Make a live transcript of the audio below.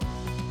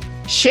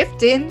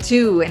Shift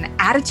into an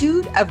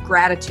attitude of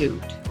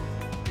gratitude.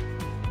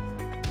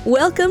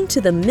 Welcome to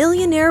the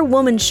Millionaire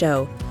Woman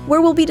Show, where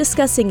we'll be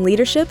discussing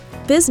leadership,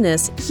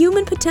 business,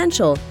 human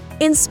potential,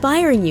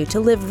 inspiring you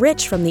to live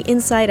rich from the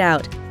inside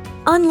out.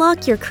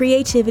 Unlock your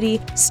creativity,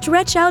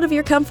 stretch out of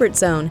your comfort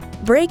zone,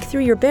 break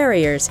through your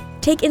barriers,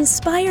 take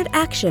inspired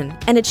action,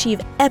 and achieve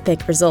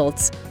epic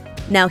results.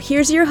 Now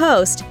here's your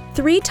host,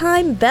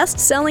 3-time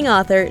best-selling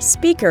author,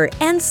 speaker,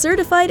 and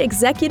certified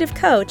executive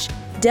coach,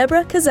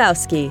 Debra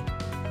Kasowski.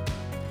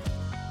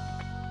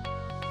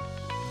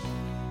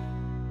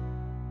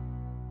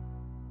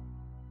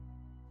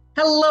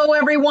 Hello,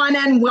 everyone,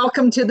 and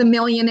welcome to the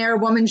Millionaire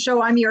Woman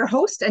Show. I'm your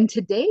host, and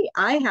today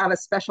I have a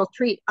special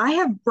treat. I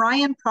have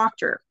Brian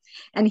Proctor,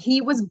 and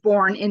he was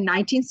born in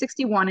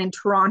 1961 in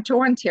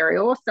Toronto,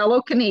 Ontario, a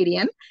fellow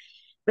Canadian.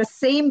 The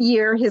same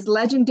year, his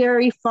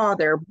legendary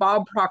father,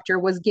 Bob Proctor,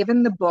 was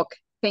given the book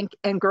Think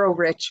and Grow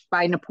Rich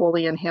by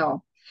Napoleon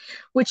Hill,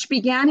 which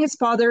began his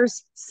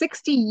father's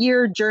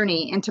 60-year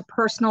journey into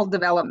personal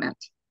development.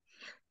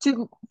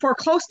 For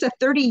close to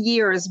 30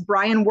 years,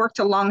 Brian worked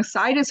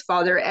alongside his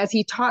father as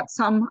he taught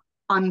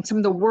on some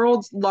of the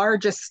world's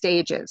largest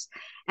stages.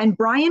 And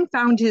Brian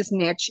found his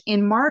niche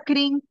in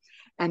marketing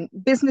and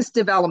business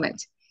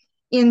development.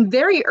 In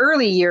very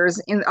early years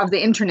of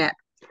the internet,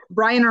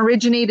 Brian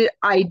originated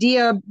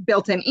idea,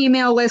 built an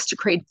email list to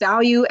create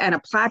value and a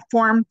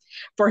platform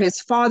for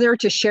his father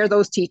to share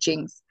those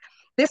teachings.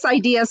 This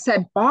idea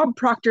set Bob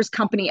Proctor's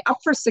company up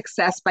for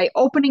success by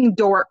opening the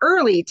door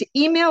early to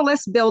email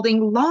list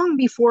building long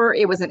before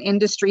it was an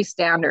industry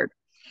standard.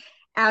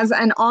 As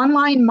an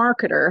online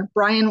marketer,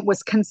 Brian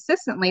was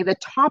consistently the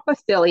top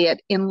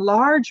affiliate in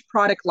large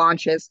product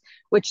launches,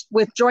 which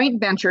with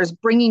joint ventures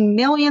bringing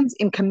millions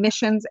in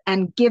commissions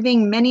and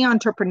giving many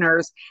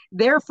entrepreneurs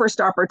their first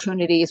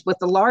opportunities with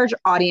a large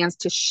audience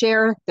to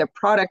share their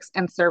products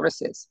and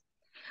services.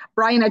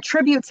 Brian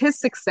attributes his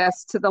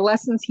success to the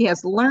lessons he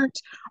has learned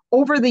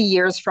over the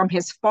years from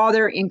his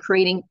father in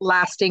creating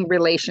lasting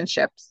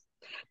relationships.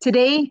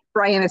 Today,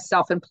 Brian is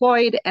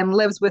self-employed and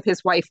lives with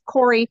his wife,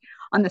 Corey,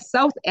 on the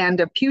south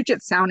end of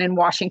Puget Sound in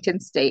Washington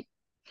State.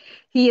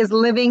 He is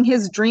living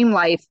his dream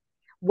life,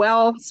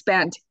 well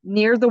spent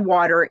near the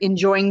water,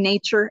 enjoying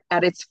nature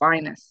at its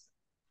finest.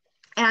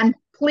 And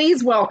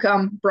please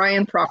welcome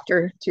Brian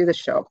Proctor to the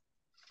show.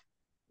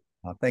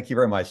 Thank you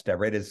very much,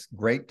 Debra. It is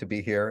great to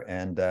be here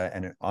and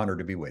an honor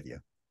to be with you.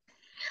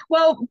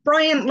 Well,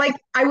 Brian, like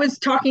I was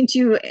talking to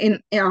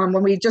you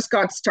when we just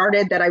got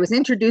started, that I was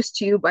introduced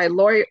to you by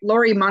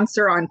Lori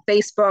Munster on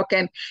Facebook.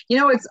 And, you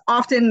know, it's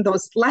often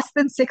those less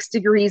than 6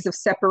 degrees of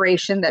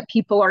separation that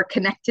people are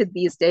connected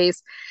these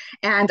days.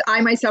 And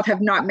I myself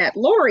have not met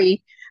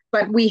Lori,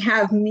 but we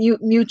have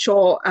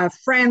mutual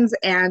friends,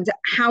 and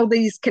how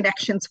these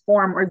connections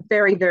form are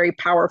very, very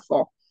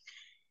powerful.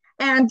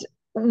 And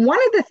one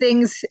of the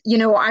things, you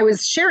know, I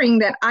was sharing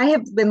that I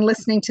have been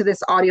listening to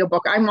this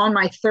audiobook. I'm on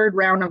my 3rd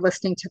round of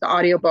listening to the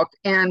audiobook,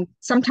 and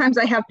sometimes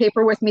I have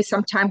paper with me,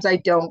 sometimes I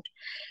don't.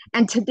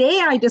 And today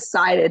I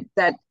decided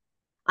that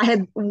I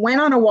had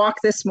went on a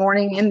walk this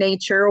morning in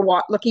nature,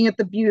 looking at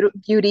the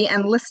beauty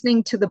and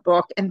listening to the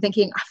book and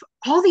thinking of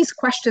all these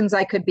questions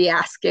I could be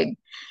asking.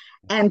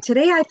 And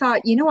today I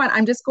thought, you know what,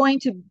 I'm just going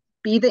to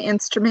be the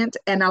instrument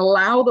and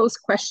allow those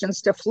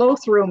questions to flow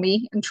through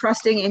me, and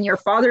trusting in your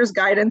father's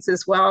guidance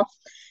as well,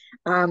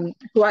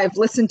 who I've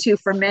listened to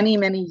for many,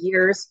 many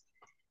years.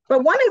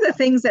 But one of the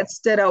things that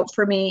stood out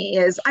for me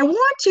is I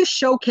want to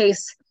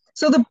showcase,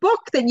 so the book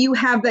that you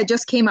have that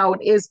just came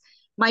out is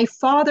My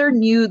Father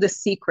Knew the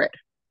Secret,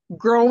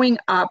 Growing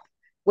Up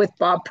with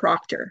Bob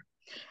Proctor.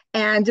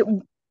 And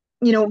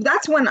you know,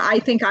 that's when I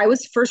think I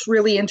was first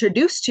really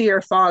introduced to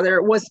your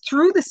father, was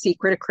through The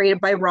Secret,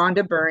 created by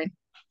Rhonda Byrne.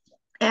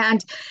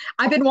 And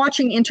I've been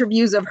watching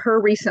interviews of her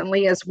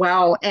recently as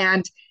well.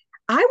 And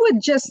I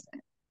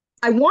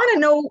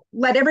want to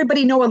let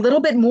everybody know a little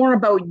bit more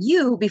about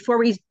you before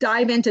we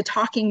dive into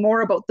talking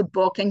more about the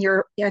book and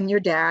your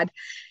dad.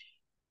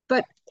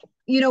 But,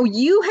 you know,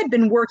 you had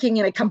been working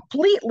in a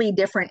completely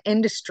different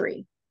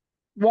industry,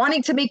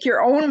 wanting to make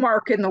your own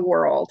mark in the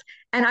world.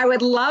 And I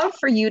would love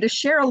for you to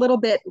share a little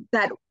bit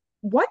that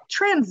what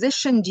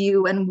transitioned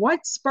you and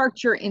what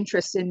sparked your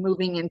interest in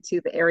moving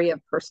into the area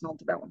of personal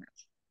development.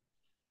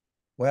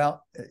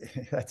 Well,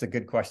 that's a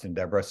good question,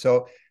 Debra.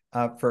 So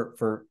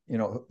for you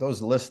know,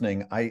 those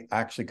listening, I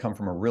actually come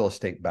from a real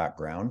estate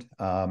background.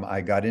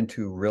 I got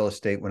into real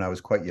estate when I was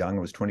quite young. I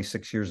was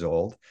 26 years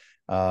old.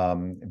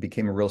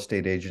 Became a real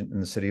estate agent in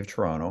the city of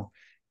Toronto.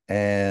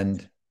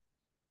 And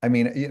I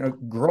mean, you know,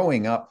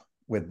 growing up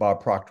with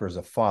Bob Proctor as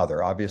a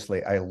father,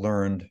 obviously I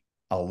learned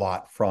a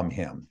lot from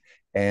him.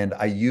 And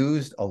I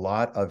used a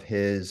lot of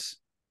his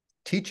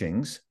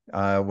teachings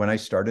when I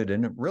started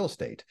in real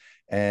estate.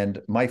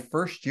 And my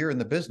first year in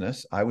the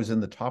business, I was in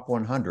the top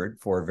 100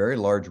 for a very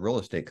large real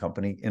estate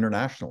company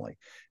internationally.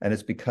 And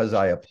it's because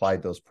I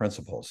applied those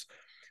principles.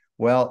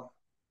 Well,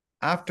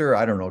 after,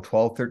 I don't know,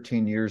 12,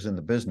 13 years in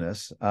the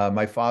business,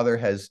 my father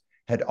has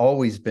had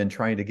always been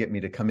trying to get me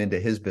to come into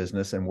his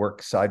business and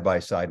work side by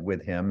side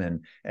with him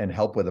and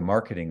help with the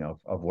marketing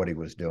of what he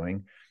was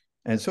doing.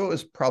 And so it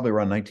was probably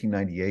around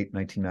 1998,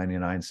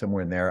 1999,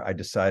 somewhere in there, I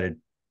decided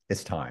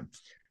it's time.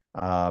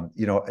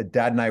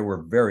 Dad and I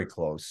were very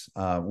close.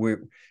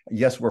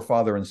 We're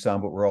father and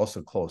son, but we're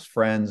also close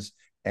friends.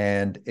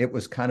 And it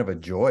was kind of a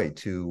joy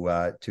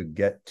to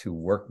get to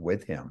work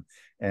with him.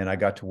 And I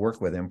got to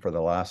work with him for the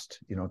last,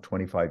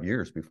 25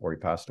 years before he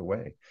passed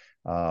away.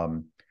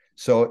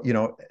 So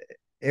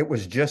it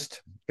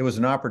was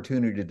an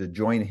opportunity to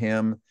join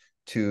him,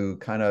 to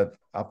kind of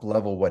up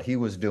level what he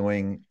was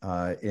doing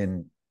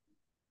in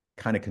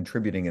kind of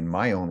contributing in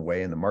my own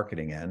way in the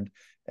marketing end.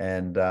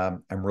 And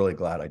I'm really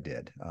glad I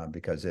did,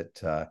 because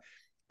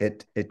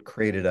it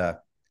created a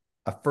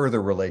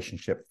further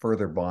relationship,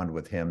 further bond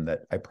with him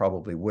that I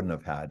probably wouldn't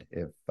have had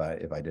if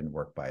I didn't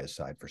work by his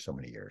side for so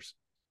many years.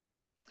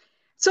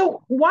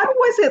 So what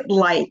was it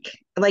like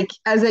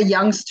as a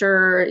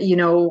youngster,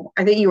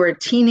 I think you were a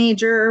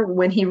teenager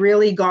when he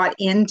really got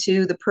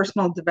into the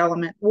personal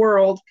development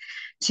world,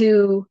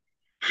 to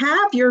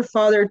have your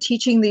father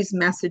teaching these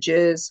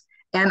messages?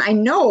 And I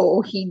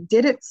know he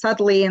did it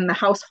subtly in the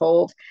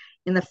household,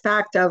 in the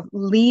fact of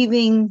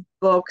leaving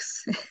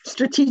books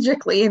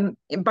strategically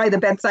by the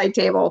bedside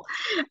table.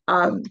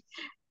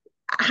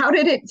 How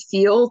did it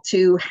feel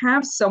to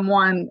have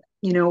someone,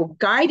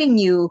 guiding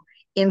you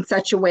in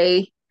such a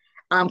way?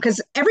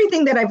 Because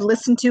everything that I've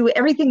listened to,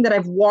 everything that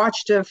I've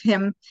watched of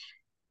him,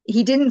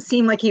 he didn't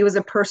seem like he was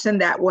a person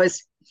that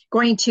was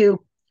going to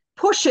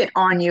push it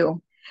on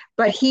you,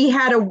 but he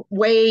had a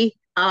way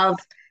of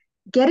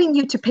getting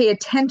you to pay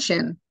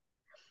attention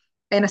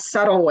in a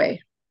subtle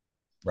way.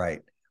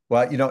 Right.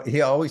 Well,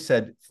 he always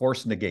said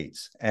force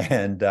negates,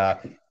 and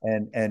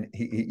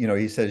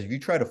he says if you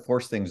try to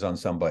force things on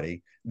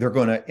somebody, they're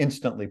going to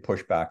instantly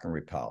push back and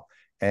repel.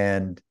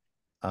 And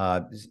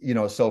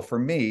so for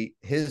me,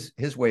 his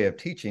way of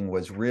teaching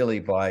was really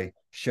by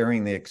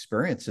sharing the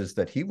experiences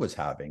that he was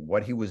having,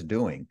 what he was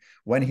doing,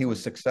 when he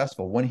was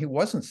successful, when he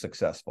wasn't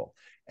successful,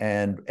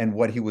 and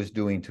what he was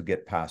doing to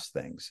get past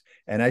things.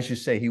 And as you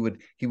say, he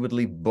would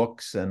leave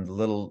books and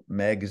little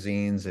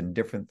magazines and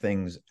different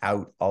things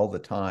out all the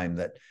time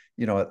that,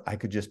 I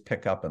could just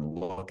pick up and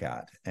look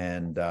at.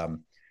 And,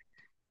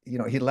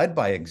 he led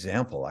by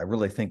example. I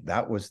really think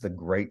that was the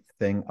great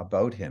thing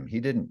about him. He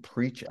didn't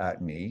preach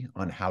at me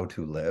on how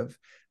to live.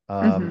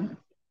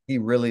 He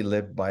really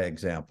lived by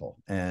example.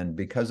 And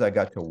because I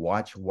got to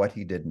watch what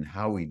he did and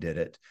how he did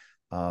it,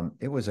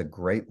 it was a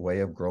great way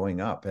of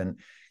growing up. And,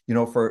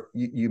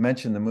 you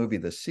mentioned the movie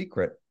The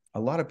Secret. A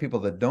lot of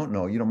people that don't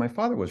know, my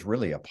father was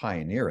really a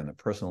pioneer in the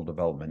personal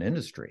development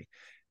industry.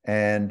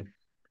 And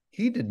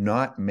he did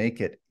not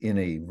make it in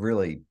a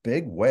really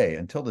big way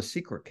until The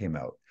Secret came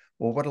out.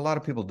 Well, what a lot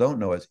of people don't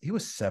know is he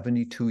was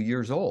 72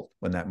 years old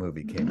when that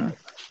movie came out.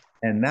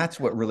 And that's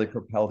what really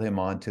propelled him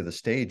onto the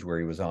stage where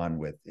he was on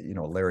with,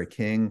 Larry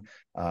King,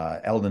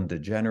 Ellen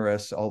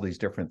DeGeneres, all these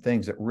different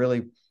things that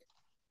really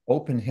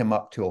opened him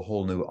up to a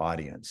whole new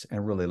audience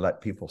and really let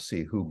people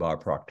see who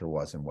Bob Proctor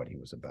was and what he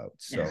was about.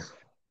 So,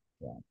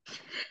 yeah.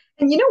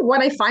 And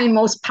what I find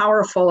most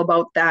powerful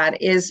about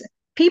that is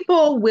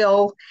people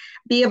will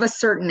be of a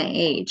certain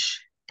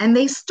age and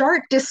they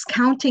start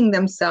discounting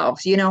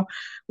themselves.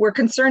 We're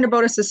concerned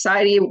about a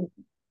society,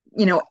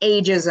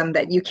 ageism,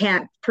 that you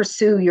can't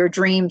pursue your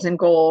dreams and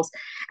goals.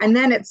 And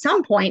then at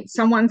some point,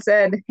 someone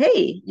said,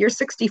 hey, you're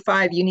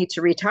 65, you need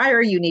to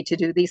retire, you need to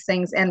do these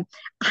things. And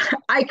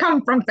I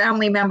come from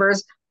family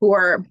members who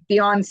are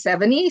beyond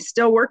 70,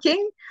 still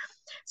working.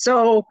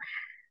 So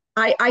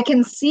I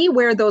can see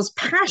where those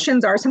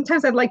passions are.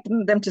 Sometimes I'd like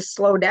them to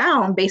slow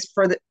down based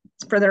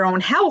for their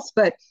own health,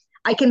 but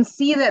I can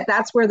see that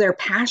that's where their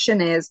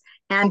passion is,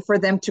 and for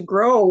them to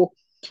grow.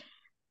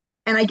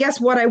 And I guess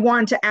what I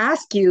want to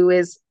ask you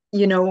is,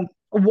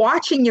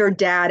 watching your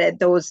dad at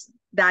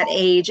that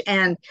age,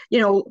 and,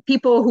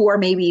 people who are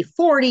maybe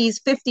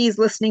 40s, 50s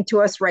listening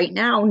to us right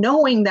now,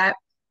 knowing that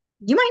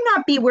you might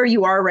not be where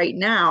you are right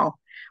now,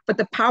 but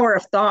the power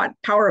of thought,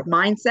 power of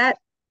mindset,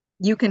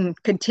 you can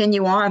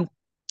continue on,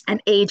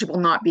 and age will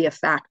not be a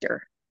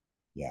factor.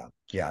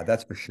 Yeah,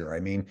 that's for sure. I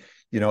mean,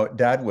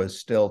 Dad was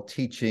still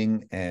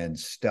teaching and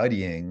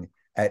studying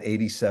at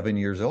 87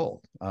 years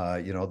old.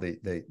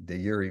 The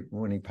year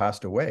when he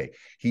passed away,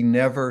 he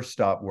never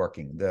stopped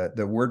working.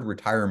 The word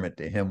retirement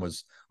to him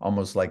was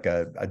almost like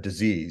a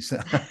disease.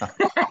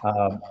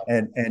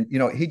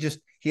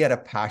 He had a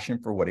passion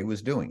for what he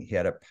was doing. He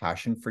had a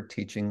passion for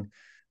teaching,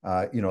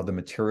 the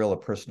material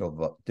of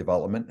personal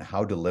development and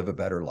how to live a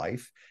better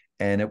life.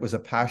 And it was a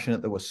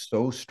passion that was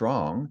so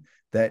strong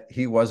that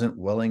he wasn't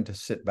willing to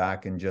sit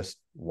back and just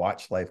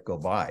watch life go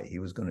by. He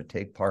was going to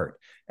take part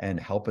and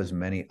help as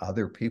many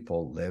other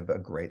people live a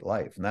great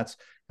life. And that's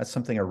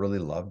something I really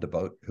loved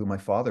about who my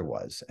father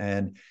was.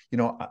 And,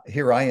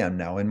 here I am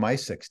now in my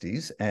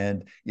 60s.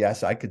 And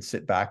yes, I could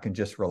sit back and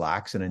just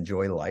relax and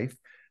enjoy life.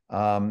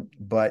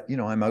 But,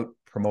 I'm out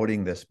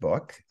promoting this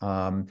book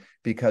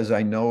because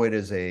I know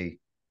it's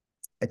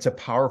a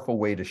powerful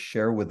way to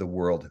share with the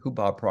world who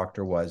Bob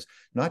Proctor was,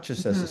 not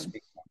just as a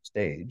speaker on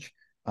stage,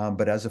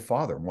 but as a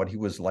father, and what he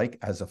was like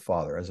as a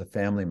father, as a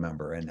family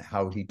member, and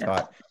how he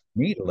taught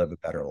me to live a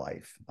better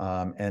life.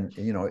 And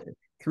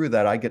through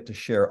that, I get to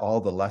share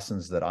all the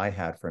lessons that I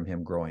had from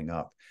him growing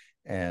up,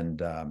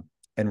 and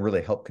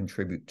really help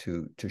contribute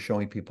to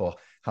showing people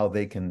how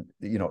they can,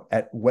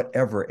 at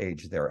whatever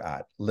age they're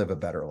at, live a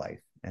better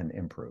life and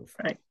improve.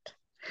 Right.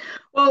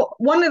 Well,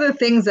 one of the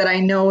things that I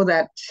know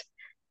that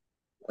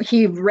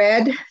he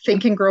read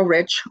Think and Grow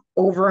Rich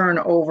over and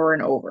over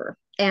and over.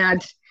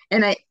 And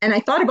I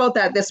thought about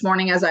that this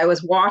morning as I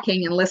was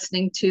walking and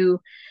listening to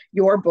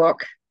your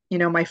book,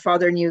 My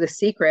Father Knew the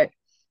Secret,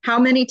 how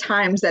many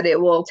times that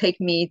it will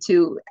take me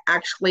to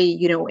actually,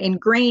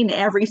 ingrain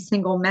every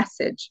single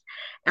message.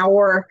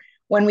 Or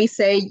when we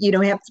say, you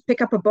have to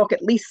pick up a book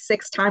at least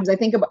 6 times, I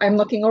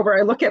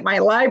look at my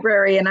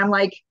library and I'm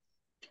like,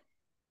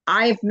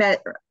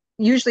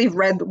 usually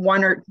read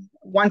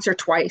once or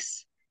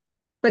twice.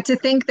 But to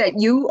think that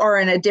you are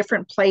in a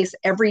different place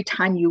every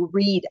time you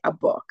read a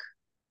book,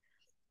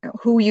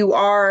 who you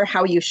are,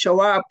 how you show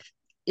up,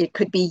 it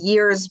could be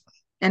years,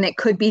 and it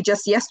could be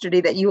just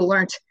yesterday that you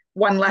learned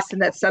one lesson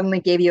that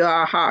suddenly gave you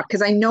aha.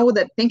 Because I know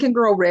that Think and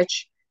Grow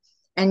Rich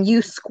and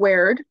You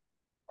Squared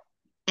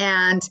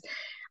and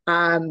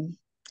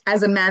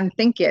As a Man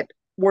Thinketh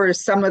were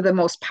some of the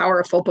most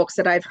powerful books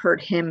that I've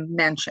heard him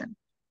mention.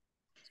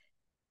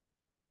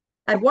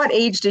 At what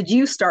age did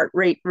you start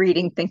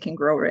reading Think and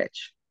Grow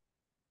Rich?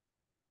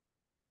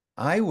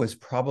 I was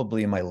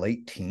probably in my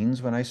late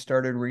teens when I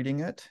started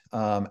reading it.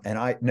 And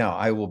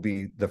I will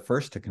be the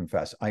first to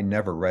confess, I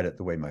never read it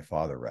the way my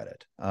father read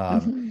it.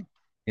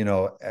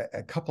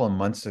 A couple of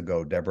months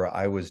ago, Debra,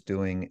 I was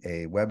doing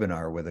a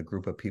webinar with a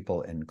group of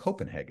people in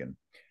Copenhagen.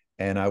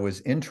 And I was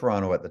in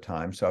Toronto at the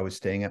time. So I was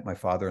staying at my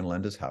father and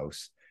Linda's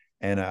house.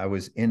 And I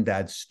was in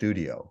Dad's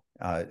studio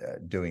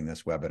doing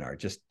this webinar.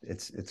 Just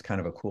it's kind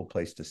of a cool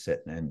place to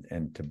sit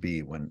and to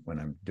be when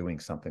I'm doing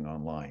something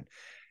online.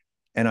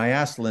 And I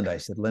asked Linda, I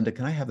said, Linda,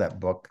 can I have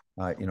that book,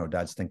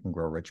 Dad's Think and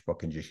Grow Rich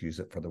book, and just use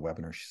it for the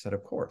webinar? She said,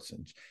 of course.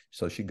 And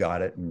so she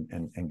got it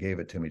and gave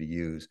it to me to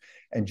use.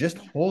 And just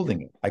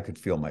holding it, I could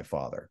feel my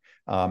father.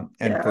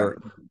 For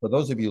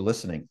those of you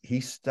listening,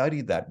 he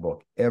studied that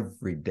book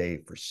every day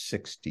for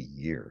 60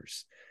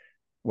 years.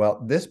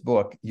 Well, this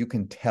book, you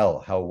can tell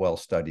how well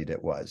studied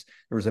it was.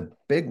 There was a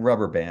big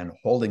rubber band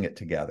holding it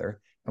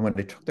together. And when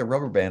they took the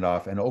rubber band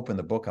off and opened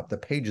the book up, the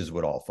pages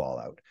would all fall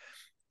out.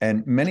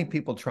 And many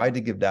people tried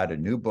to give Dad a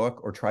new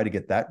book or try to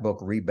get that book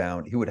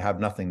rebound. He would have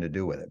nothing to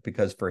do with it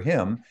because for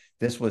him,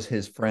 this was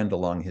his friend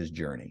along his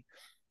journey.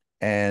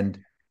 And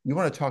you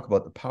want to talk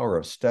about the power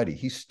of study.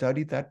 He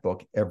studied that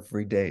book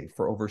every day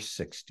for over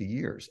 60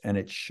 years, and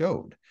it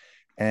showed.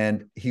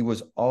 And he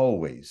was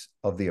always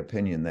of the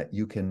opinion that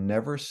you can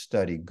never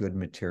study good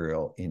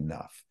material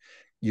enough.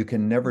 You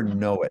can never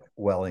know it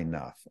well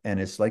enough. And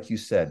it's like you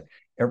said,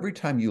 every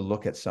time you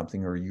look at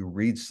something or you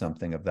read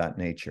something of that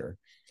nature,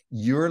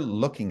 you're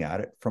looking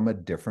at it from a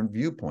different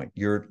viewpoint.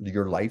 Your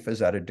life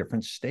is at a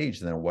different stage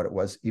than what it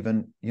was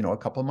even, a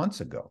couple of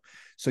months ago.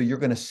 So you're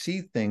going to see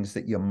things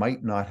that you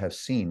might not have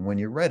seen when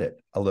you read it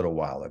a little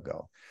while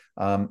ago.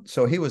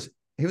 So he was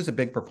a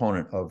big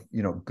proponent of,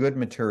 good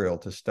material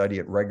to study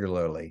it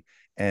regularly,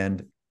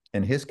 and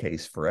in his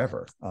case,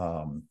 forever.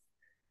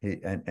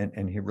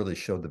 He really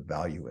showed the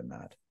value in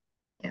that.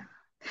 Yeah.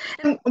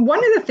 And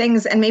one of the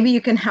things, and maybe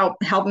you can help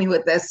me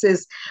with this,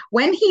 is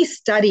when he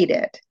studied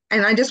it,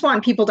 and I just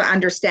want people to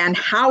understand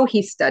how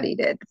he studied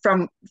it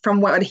from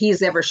what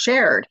he's ever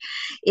shared,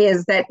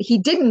 is that he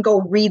didn't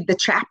go read the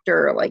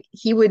chapter. Like,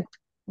 he would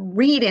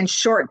read in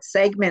short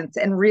segments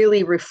and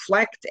really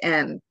reflect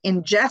and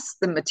ingest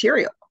the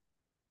material.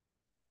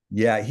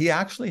 Yeah, he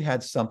actually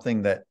had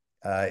something that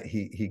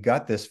he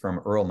got this from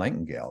Earl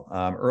Nightingale.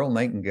 Earl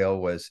Nightingale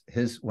was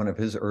one of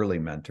his early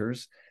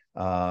mentors.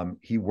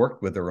 He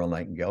worked with Earl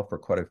Nightingale for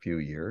quite a few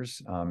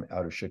years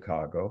out of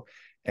Chicago.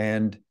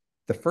 And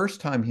the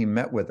first time he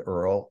met with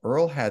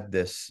Earl had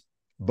this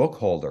book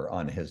holder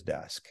on his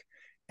desk,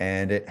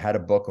 and it had a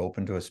book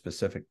open to a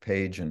specific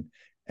page.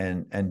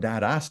 And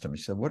Dad asked him, he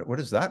said, what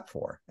is that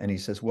for? And he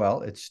says,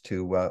 well, it's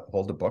to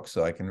hold the book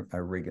so I can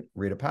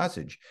read a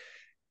passage.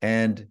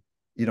 And,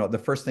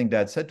 the first thing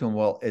Dad said to him,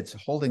 well, it's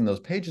holding those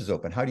pages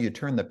open. How do you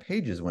turn the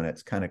pages when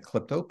it's kind of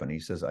clipped open? He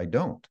says, I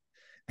don't.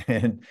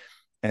 And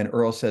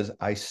Earl says,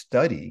 I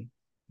study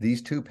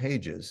these 2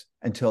 pages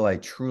until I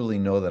truly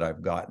know that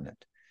I've gotten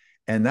it.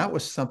 And that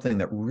was something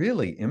that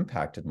really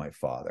impacted my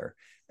father.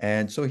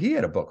 And so he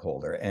had a book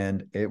holder,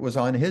 and it was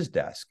on his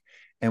desk.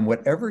 And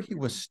whatever he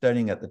was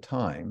studying at the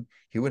time,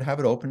 he would have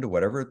it open to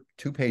whatever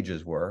 2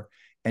 pages were.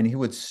 And he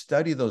would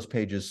study those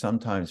pages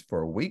sometimes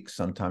for a week,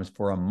 sometimes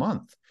for a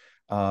month,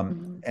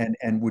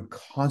 and would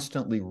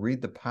constantly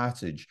read the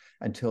passage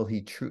until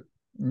he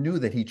knew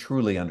that he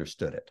truly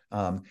understood it.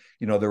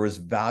 There was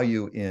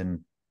value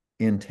in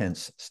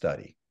intense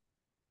study.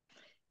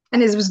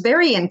 And it was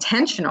very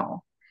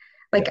intentional.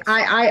 Like, yes.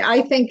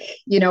 I think,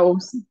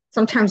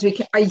 sometimes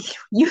I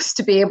used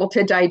to be able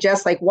to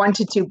digest like 1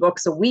 to 2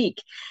 books a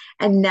week.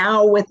 And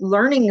now with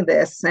learning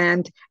this,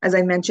 and as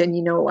I mentioned,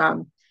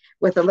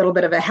 with a little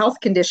bit of a health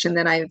condition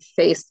that I've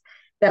faced,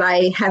 that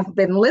I have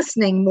been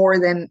listening more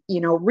than,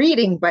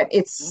 reading, but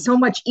it's so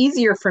much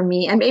easier for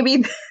me. And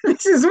maybe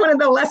this is one of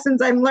the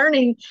lessons I'm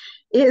learning,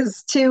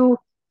 is to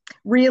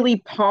really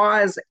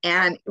pause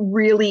and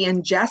really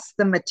ingest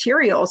the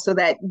material so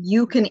that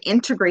you can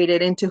integrate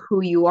it into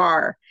who you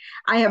are.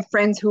 I have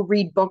friends who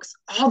read books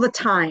all the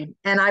time,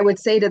 and I would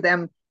say to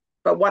them,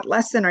 but what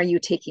lesson are you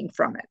taking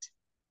from it?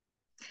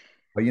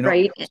 Well,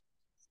 Right?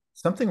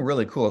 something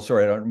really cool.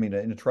 Sorry, I don't mean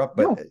to interrupt,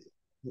 but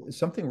No.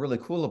 something really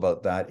cool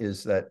about that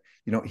is that,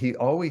 he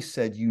always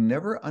said you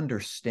never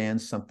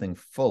understand something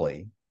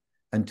fully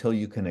until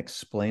you can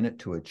explain it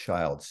to a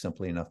child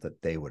simply enough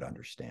that they would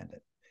understand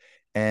it.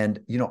 And,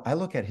 I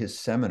look at his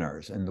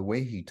seminars and the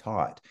way he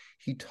taught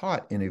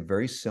in a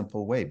very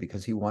simple way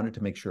because he wanted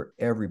to make sure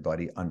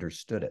everybody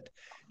understood it.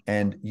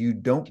 And you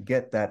don't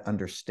get that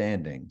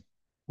understanding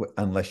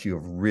unless you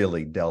have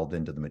really delved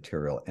into the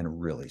material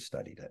and really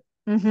studied it.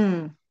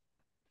 Mm-hmm.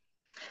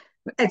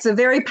 It's a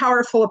very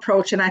powerful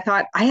approach. And I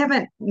thought, I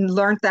haven't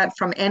learned that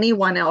from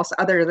anyone else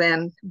other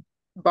than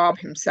Bob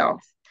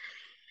himself.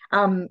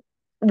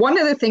 One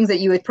of the things that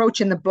you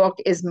approach in the book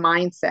is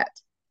mindset.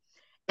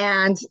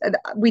 And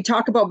we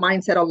talk about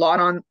mindset a lot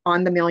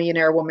on the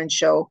Millionaire Woman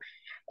show.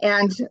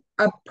 And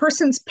a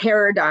person's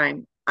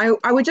paradigm,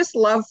 I would just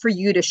love for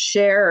you to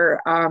share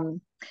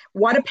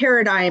what a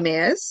paradigm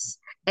is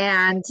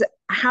and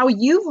how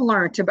you've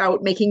learned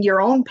about making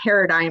your own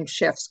paradigm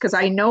shifts. Because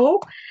I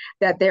know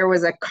that there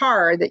was a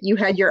car that you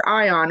had your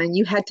eye on and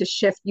you had to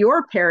shift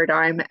your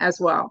paradigm as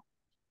well.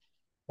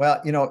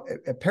 Well,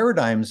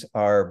 paradigms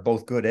are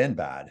both good and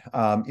bad.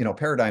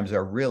 Paradigms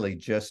are really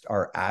just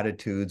our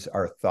attitudes,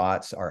 our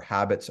thoughts, our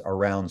habits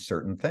around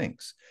certain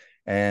things.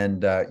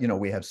 And,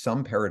 we have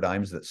some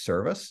paradigms that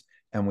serve us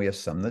and we have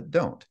some that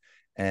don't.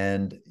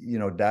 And,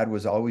 Dad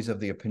was always of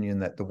the opinion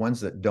that the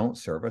ones that don't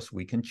serve us,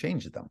 we can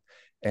change them.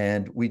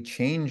 And we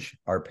change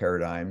our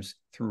paradigms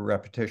through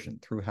repetition,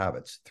 through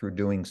habits, through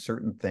doing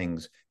certain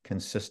things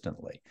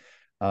consistently.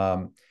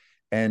 Mindset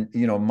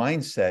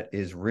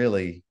is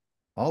really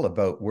all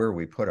about where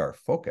we put our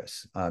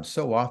focus.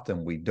 So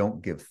often we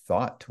don't give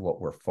thought to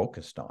what we're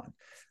focused on.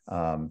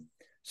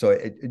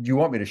 Do you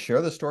want me to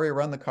share the story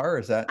around the car?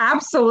 Is that?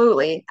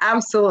 Absolutely.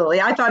 Absolutely.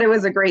 I thought it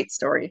was a great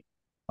story.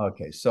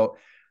 Okay. So,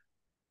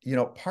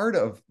 part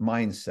of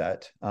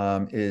mindset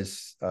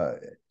is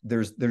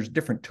there's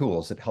different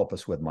tools that help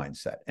us with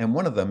mindset. And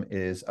one of them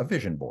is a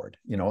vision board.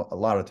 A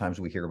lot of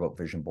times we hear about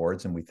vision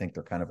boards and we think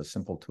they're kind of a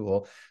simple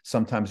tool.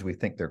 Sometimes we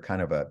think they're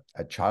kind of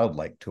a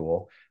childlike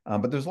tool,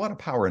 but there's a lot of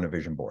power in a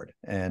vision board.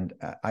 And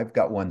I've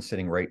got one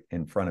sitting right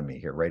in front of me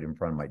here, right in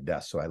front of my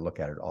desk. So I look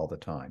at it all the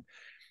time.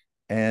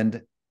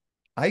 And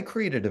I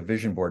created a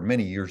vision board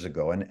many years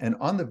ago. And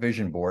on the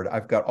vision board,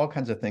 I've got all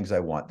kinds of things I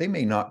want. They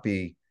may not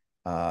be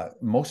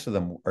most of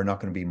them are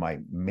not going to be my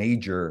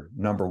major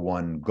number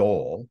one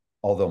goal,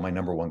 although my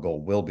number one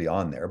goal will be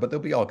on there, but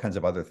there'll be all kinds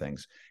of other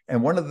things.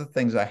 And one of the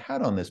things I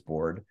had on this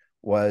board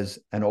was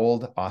an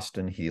old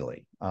Austin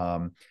Healey.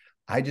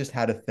 I just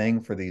had a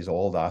thing for these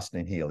old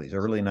Austin Healeys,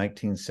 early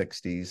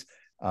 1960s,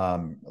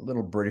 a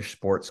little British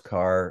sports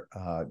car.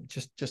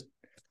 Just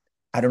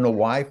I don't know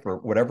why, for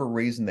whatever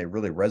reason, they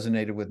really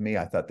resonated with me.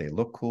 I thought they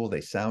looked cool.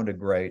 They sounded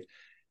great.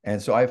 And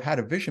so I've had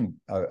a vision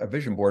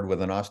board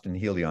with an Austin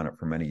Healey on it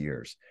for many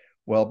years.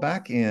 Well,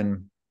 back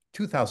in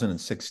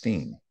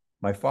 2016,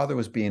 my father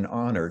was being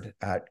honored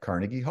at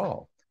Carnegie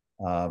Hall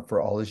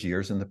for all his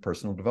years in the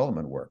personal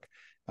development work.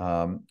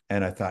 And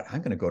I thought,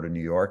 I'm going to go to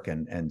New York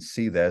and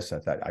see this. I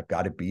thought, I've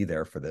got to be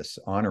there for this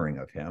honoring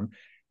of him.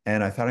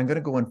 And I thought, I'm going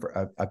to go in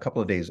for a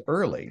couple of days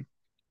early.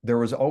 There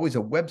was always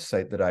a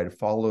website that I'd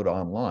followed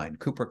online,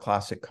 Cooper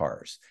Classic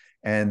Cars.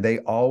 And they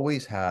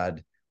always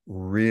had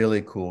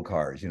really cool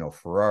cars,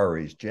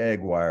 Ferraris,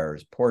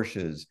 Jaguars,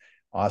 Porsches,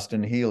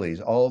 Austin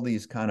Healeys, all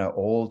these kind of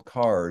old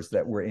cars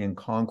that were in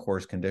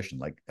concourse condition,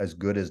 like as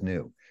good as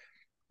new.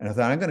 And I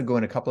thought, I'm going to go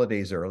in a couple of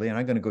days early and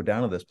I'm going to go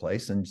down to this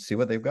place and see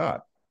what they've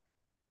got.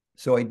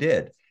 So I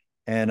did.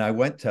 And I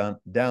went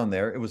down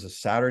there. It was a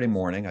Saturday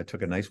morning. I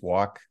took a nice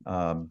walk,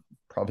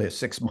 probably a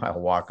 6-mile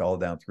walk all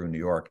down through New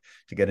York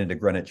to get into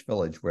Greenwich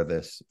Village where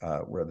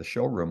the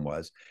showroom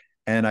was.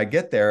 And I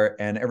get there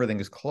and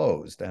everything is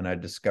closed. And I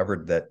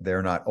discovered that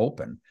they're not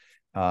open.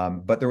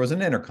 But there was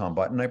an intercom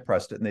button. I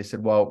pressed it and they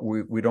said, well,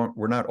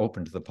 we're not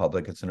open to the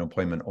public. It's an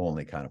appointment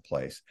only kind of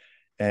place.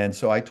 And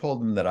so I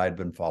told them that I'd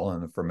been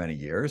following them for many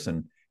years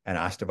and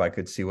asked if I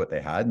could see what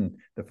they had. And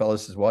the fellow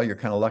says, well, you're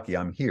kind of lucky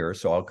I'm here,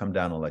 so I'll come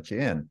down and let you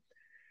in.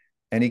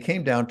 And he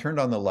came down, turned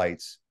on the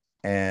lights,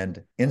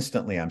 and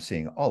instantly I'm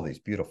seeing all these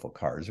beautiful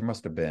cars. There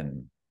must have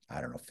been,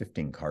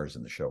 15 cars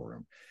in the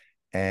showroom.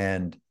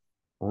 And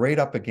right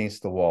up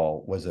against the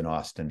wall was an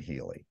Austin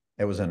Healey.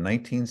 It was a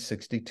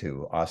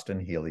 1962 Austin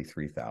Healey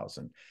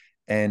 3000.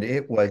 And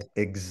it was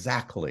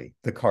exactly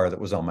the car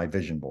that was on my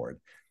vision board.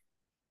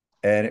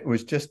 And it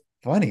was just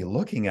funny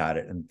looking at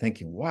it and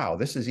thinking, wow,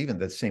 this is even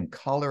the same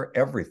color,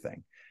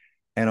 everything.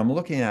 And I'm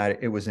looking at it,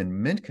 it was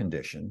in mint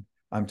condition.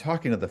 I'm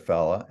talking to the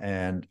fella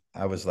and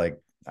I was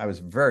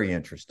very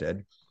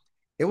interested.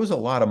 It was a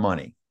lot of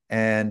money.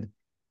 And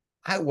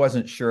I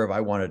wasn't sure if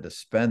I wanted to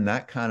spend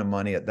that kind of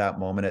money at that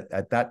moment.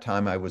 At that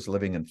time, I was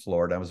living in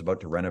Florida. I was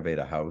about to renovate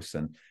a house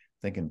and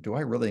thinking, do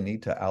I really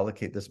need to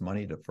allocate this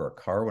money for a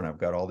car when I've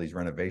got all these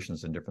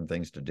renovations and different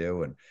things to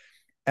do?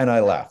 And I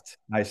left.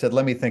 I said,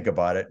 let me think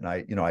about it. And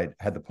I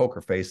had the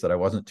poker face that I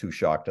wasn't too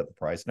shocked at the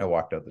price, and I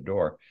walked out the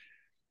door.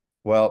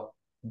 Well,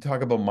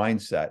 talk about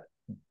mindset.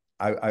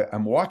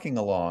 I'm walking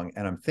along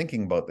and I'm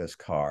thinking about this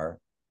car,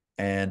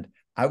 and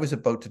I was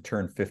about to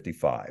turn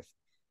 55.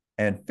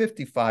 And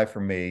 55 for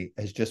me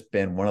has just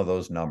been one of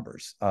those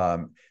numbers.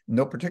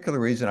 No particular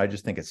reason. I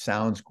just think it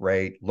sounds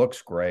great,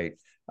 looks great.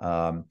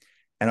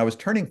 And I was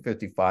turning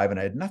 55 and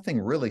I had nothing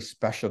really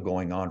special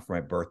going on for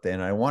my birthday.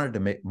 And I wanted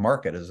to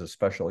mark it as a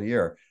special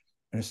year.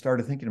 And I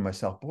started thinking to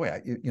myself,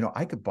 boy,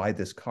 I could buy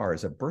this car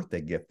as a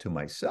birthday gift to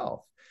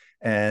myself.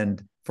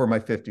 And for my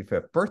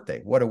 55th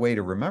birthday, what a way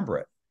to remember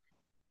it.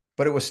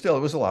 But it was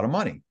a lot of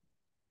money.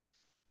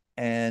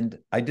 And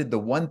I did the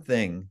one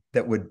thing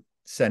that would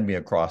send me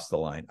across the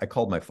line. I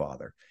called my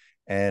father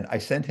and I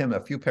sent him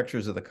a few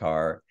pictures of the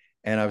car,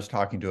 and I was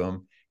talking to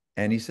him,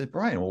 and he said,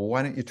 Brian, well,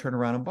 why don't you turn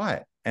around and buy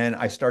it? And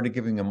I started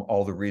giving him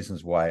all the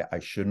reasons why I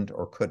shouldn't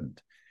or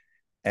couldn't.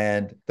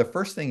 And the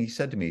first thing he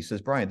said to me, he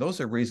says, Brian, those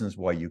are reasons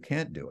why you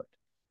can't do it.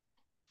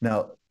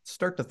 Now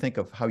start to think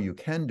of how you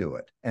can do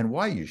it and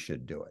why you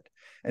should do it.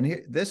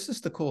 And this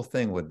is the cool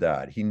thing with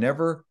Dad. He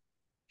never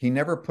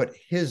put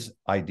his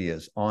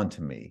ideas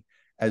onto me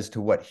as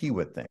to what he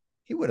would think.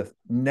 He would have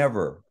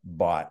never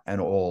bought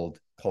an old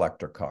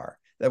collector car.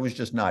 That was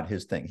just not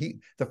his thing.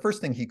 The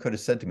first thing he could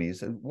have said to me, he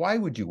said, why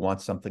would you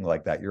want something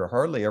like that? You're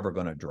hardly ever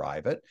going to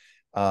drive it.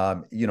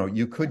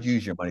 You could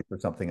use your money for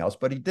something else,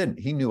 but he didn't.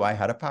 He knew I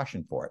had a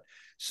passion for it.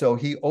 So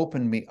he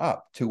opened me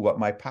up to what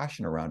my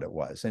passion around it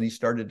was. And he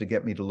started to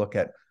get me to look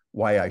at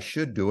why I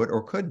should do it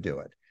or could do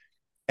it,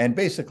 and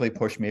basically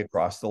pushed me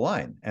across the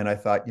line. And I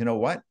thought, you know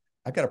what?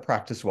 I got to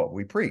practice what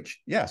we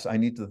preach. Yes, I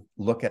need to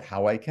look at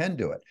how I can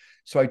do it.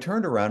 So I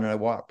turned around and I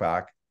walked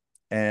back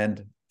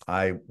and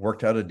I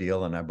worked out a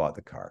deal and I bought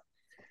the car.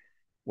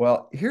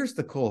 Well, here's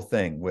the cool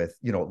thing with,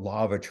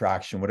 law of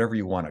attraction, whatever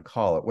you want to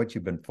call it, what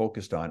you've been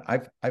focused on.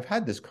 I've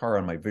had this car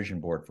on my vision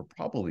board for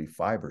probably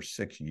 5 or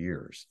 6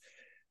 years.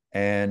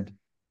 And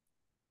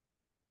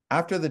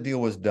after the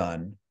deal was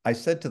done, I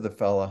said to the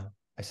fella,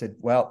 I said,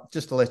 well,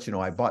 just to let you know,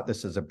 I bought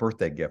this as a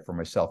birthday gift for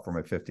myself for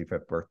my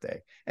 55th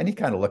birthday. And he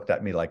kind of looked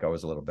at me like I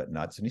was a little bit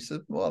nuts. And he said,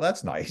 well,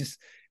 that's nice.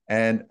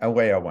 And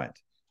away I went.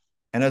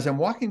 And as I'm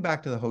walking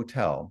back to the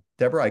hotel,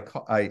 Debra,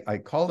 I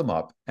called him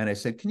up and I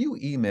said, can you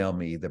email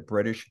me the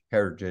British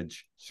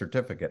Heritage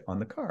certificate on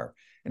the car?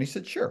 And he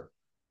said, sure.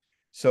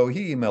 So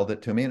he emailed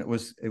it to me, and it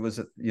was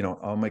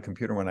on my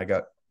computer when I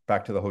got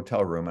back to the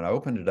hotel room, and I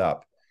opened it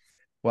up.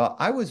 Well,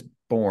 I was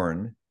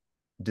born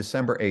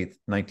December 8th,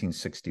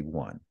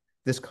 1961.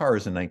 This car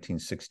is a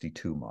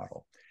 1962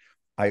 model.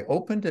 I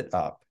opened it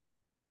up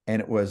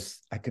and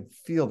I could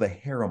feel the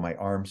hair on my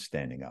arm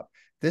standing up.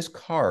 This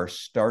car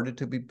started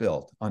to be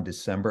built on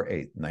December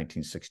 8th,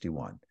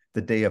 1961,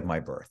 the day of my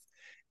birth.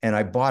 And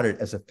I bought it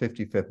as a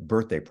 55th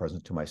birthday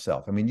present to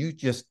myself. I mean,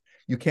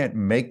 you can't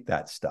make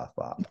that stuff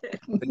up.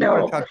 But No.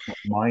 You want to talk about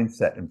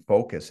mindset and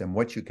focus and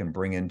what you can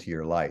bring into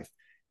your life.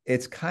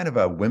 It's kind of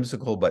a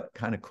whimsical, but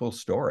kind of cool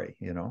story,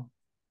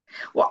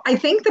 Well, I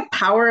think the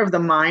power of the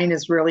mind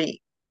is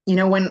really,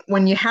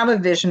 when you have a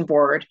vision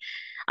board.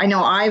 I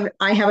know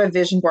I have a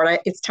vision board.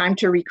 It's time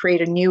to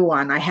recreate a new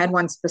one. I had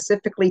one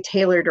specifically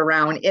tailored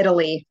around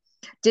Italy.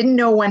 Didn't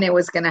know when it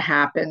was going to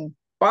happen.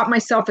 Bought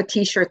myself a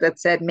T-shirt that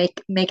said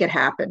 "Make it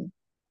happen,"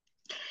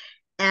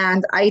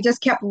 and I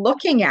just kept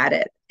looking at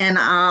it. And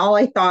all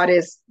I thought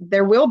is,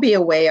 there will be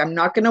a way. I'm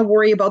not going to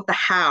worry about the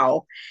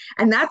how.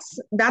 And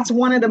that's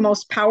one of the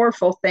most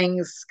powerful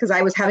things, because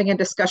I was having a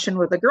discussion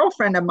with a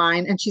girlfriend of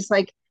mine, and she's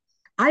like,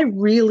 I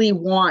really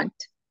want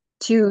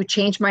to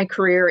change my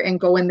career and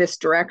go in this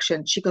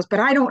direction. She goes, but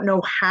I don't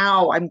know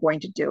how I'm going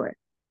to do it.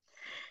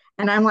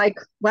 And I'm like,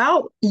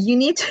 well, you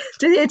need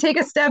to take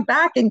a step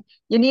back, and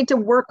you need to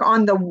work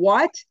on the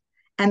what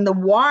and the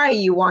why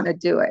you want to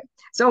do it.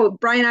 So,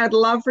 Brian, I'd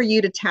love for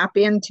you to tap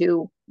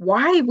into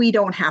why we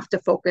don't have to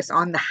focus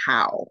on the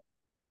how.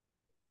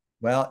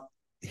 Well,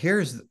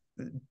 here's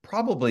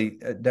probably,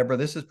 Debra,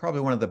 this is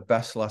probably one of the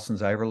best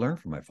lessons I ever learned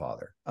from my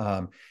father.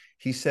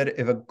 He said,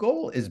 if a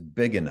goal is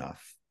big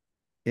enough,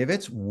 if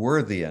it's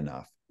worthy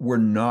enough, we're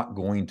not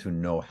going to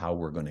know how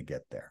we're going to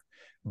get there,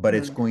 but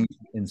it's going to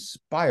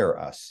inspire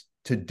us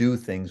to do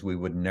things we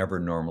would never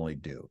normally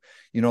do.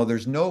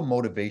 There's no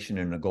motivation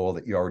in a goal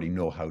that you already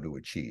know how to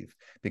achieve,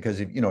 because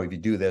if you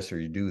do this or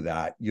you do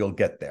that, you'll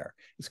get there.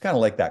 It's kind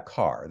of like that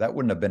car. That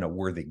wouldn't have been a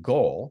worthy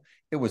goal.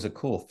 It was a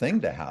cool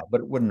thing to have,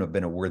 but it wouldn't have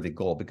been a worthy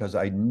goal because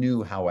I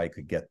knew how I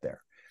could get there.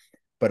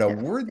 But a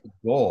worthy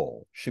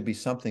goal should be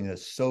something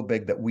that's so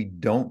big that we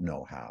don't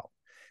know how,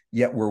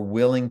 yet we're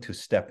willing to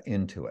step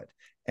into it.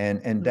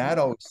 And Dad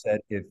always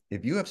said,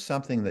 if you have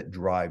something that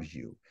drives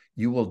you,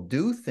 You will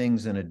do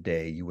things in a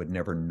day you would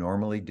never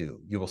normally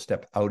do. You will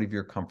step out of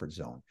your comfort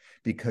zone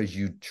because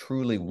you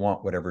truly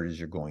want whatever it is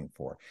you're going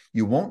for.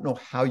 You won't know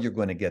how you're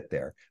going to get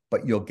there,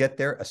 but you'll get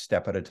there a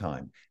step at a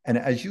time. And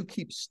as you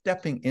keep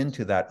stepping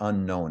into that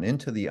unknown,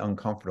 into the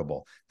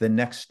uncomfortable, the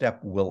next step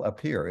will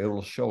appear. It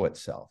will show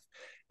itself.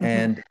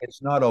 And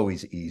it's not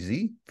always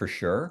easy, for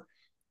sure.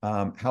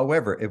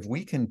 However, if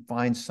we can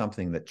find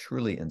something that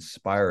truly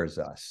inspires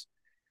us,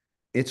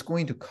 it's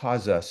going to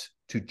cause us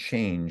to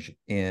change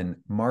in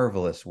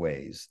marvelous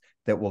ways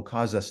that will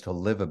cause us to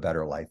live a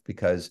better life.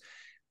 Because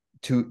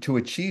to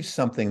achieve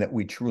something that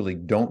we truly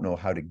don't know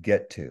how to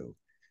get to,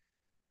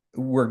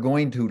 we're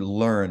going to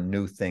learn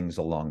new things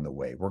along the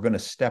way. We're going to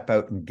step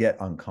out and get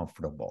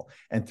uncomfortable.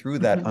 And through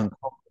that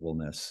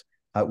uncomfortableness,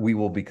 we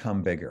will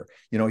become bigger.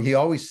 You know, he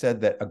always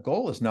said that a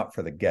goal is not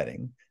for the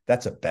getting.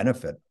 That's a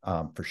benefit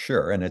for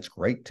sure. And it's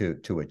great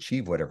to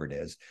achieve whatever it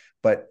is.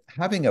 But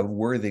having a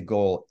worthy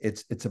goal,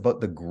 it's about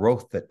the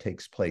growth that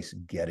takes place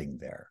getting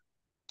there.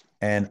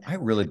 And I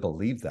really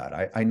believe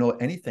that. I know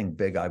anything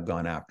big I've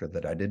gone after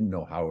that I didn't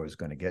know how I was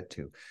going to get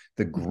to.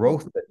 The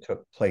growth that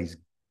took place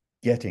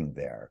getting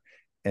there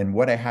and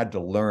what I had to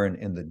learn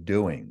in the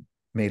doing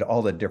made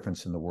all the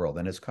difference in the world.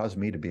 And it's caused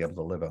me to be able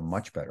to live a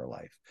much better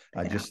life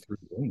just through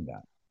doing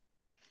that.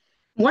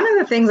 One of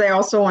the things I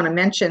also want to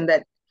mention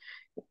that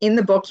in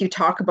the book you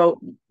talk about,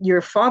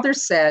 your father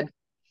said,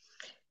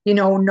 you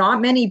know,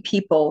 not many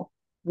people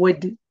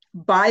would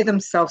buy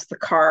themselves the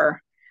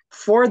car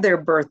for their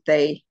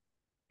birthday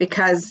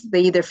because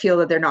they either feel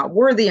that they're not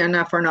worthy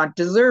enough or not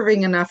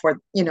deserving enough, or,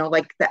 you know,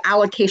 like the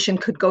allocation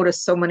could go to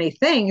so many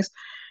things.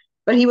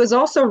 But he was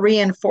also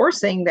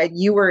reinforcing that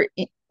you were,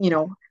 you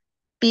know,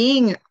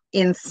 being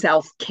in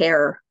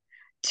self-care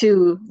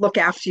to look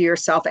after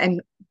yourself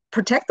and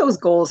protect those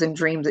goals and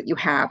dreams that you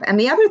have. And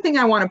the other thing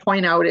I want to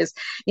point out is,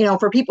 you know,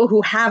 for people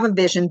who have a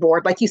vision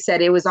board, like you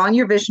said, it was on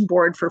your vision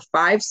board for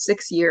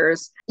 5-6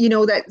 years, you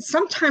know, that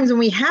sometimes when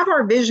we have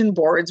our vision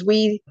boards,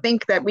 we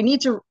think that we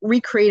need to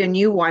recreate a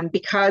new one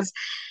because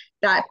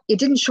that it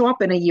didn't show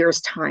up in a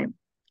year's time.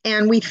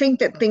 And we think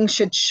that things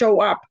should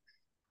show up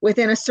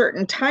within a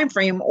certain time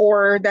frame,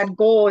 or that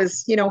goal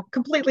is, you know,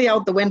 completely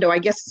out the window. I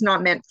guess it's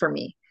not meant for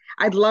me.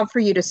 I'd love for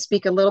you to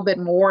speak a little bit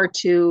more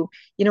to,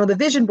 you know, the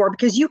vision board,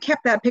 because you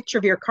kept that picture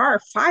of your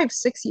car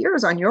 5-6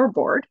 years on your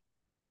board.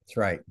 That's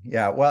right.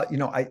 Yeah. Well, you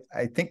know,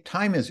 I think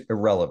time is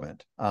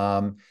irrelevant.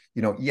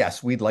 You know,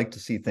 yes, we'd like to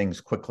see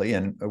things quickly,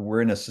 and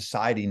we're in a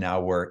society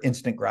now where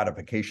instant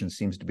gratification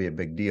seems to be a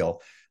big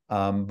deal.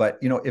 But,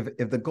 you know,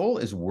 if the goal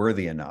is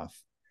worthy enough,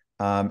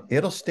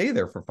 it'll stay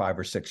there for 5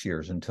 or 6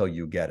 years until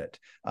you get it.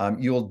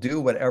 You'll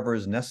do whatever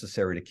is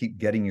necessary to keep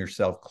getting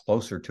yourself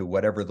closer to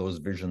whatever those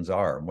visions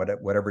are,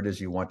 whatever it is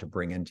you want to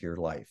bring into your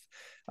life.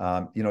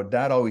 You know,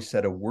 Dad always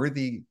said a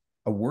worthy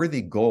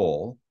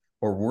goal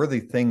or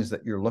worthy things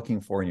that you're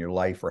looking for in your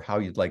life or how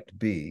you'd like to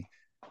be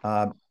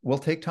will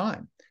take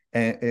time.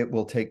 And it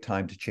will take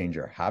time to change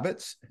our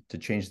habits, to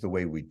change the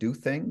way we do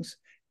things.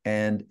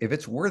 And if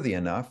it's worthy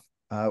enough,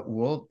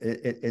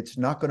 it's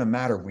not going to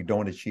matter if we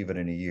don't achieve it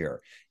in a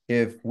year.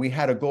 If we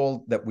had a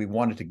goal that we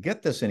wanted to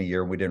get this in a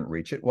year and we didn't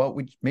reach it, well,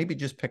 we maybe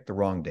just picked the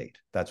wrong date.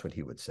 That's what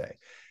he would say.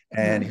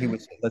 And he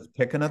would say, let's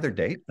pick another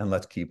date and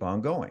let's keep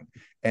on going.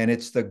 And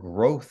it's the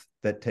growth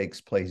that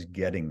takes place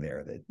getting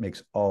there that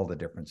makes all the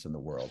difference in the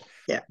world.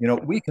 Yeah. You know,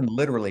 we can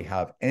literally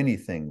have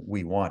anything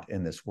we want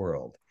in this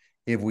world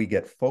if we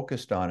get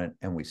focused on it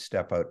and we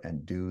step out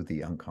and do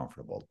the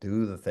uncomfortable,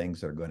 do the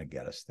things that are going to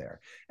get us there.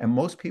 And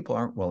most people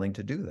aren't willing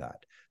to do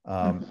that.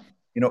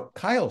 You know,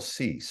 Kyle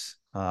Cease,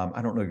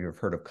 I don't know if you've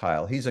heard of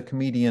Kyle. He's a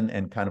comedian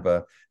and kind of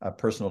a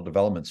personal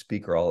development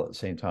speaker all at the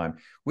same time.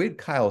 We had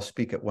Kyle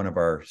speak at one of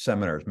our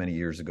seminars many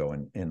years ago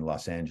in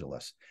Los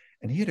Angeles,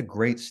 and he had a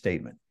great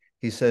statement.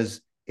 He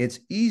says, it's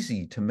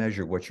easy to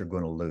measure what you're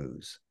going to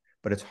lose,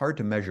 but it's hard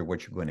to measure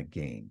what you're going to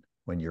gain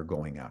when you're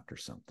going after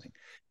something.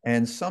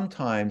 And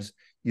sometimes,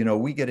 you know,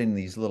 we get in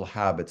these little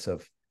habits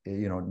of,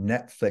 you know,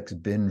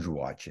 Netflix binge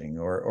watching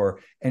or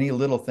any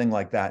little thing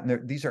like that.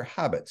 And these are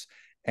habits.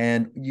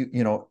 And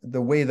you know,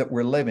 the way that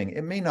we're living,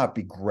 it may not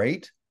be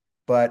great,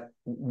 but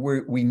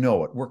we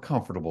know it. We're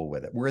comfortable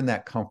with it. We're in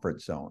that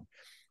comfort zone.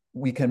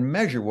 We can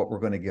measure what we're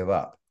going to give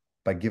up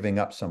by giving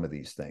up some of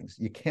these things.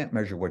 You can't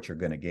measure what you're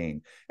going to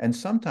gain. And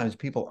sometimes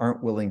people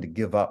aren't willing to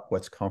give up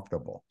what's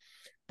comfortable.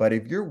 But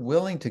if you're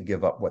willing to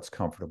give up what's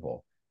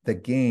comfortable, the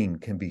gain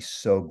can be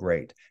so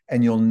great.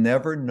 And you'll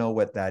never know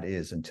what that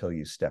is until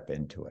you step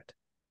into it.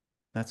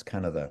 That's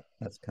kind of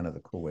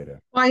the cool way to.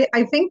 Well,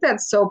 I think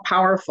that's so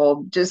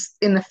powerful, just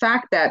in the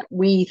fact that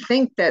we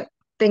think that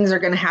things are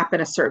going to happen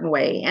a certain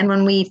way. And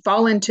when we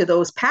fall into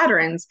those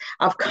patterns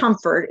of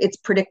comfort, it's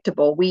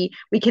predictable. We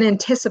can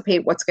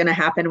anticipate what's going to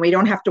happen. We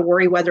don't have to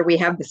worry whether we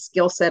have the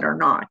skill set or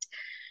not.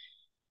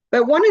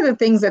 But one of the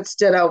things that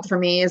stood out for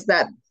me is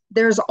that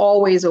there's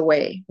always a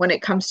way when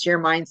it comes to your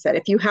mindset.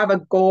 If you have a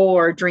goal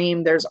or a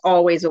dream, there's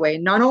always a way,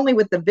 not only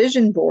with the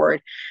vision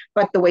board,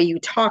 but the way you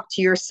talk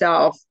to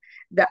yourself,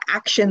 the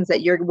actions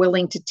that you're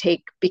willing to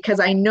take. Because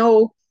I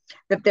know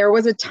that there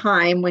was a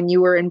time when you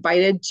were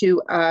invited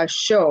to a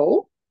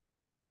show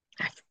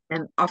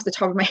and off the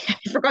top of my head,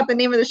 I forgot the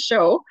name of the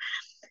show.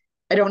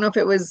 I don't know if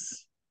it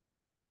was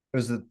It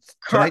was the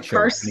Tonight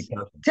Show.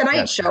 Tonight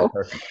Yes, Show.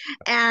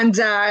 And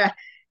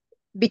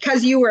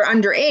because you were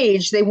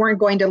underage, they weren't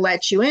going to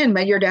let you in.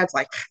 But your dad's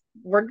like,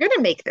 we're going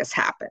to make this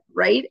happen,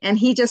 right? And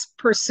he just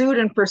pursued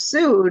and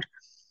pursued.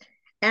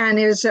 And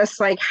it was just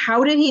like,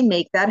 how did he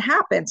make that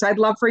happen? So I'd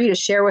love for you to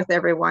share with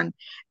everyone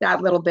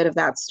that little bit of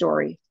that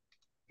story.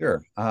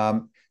 Sure.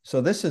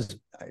 So this is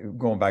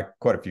going back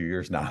quite a few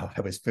years now.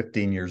 I was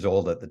 15 years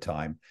old at the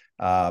time.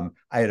 I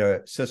had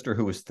a sister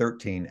who was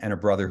 13 and a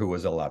brother who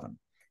was 11.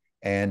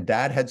 And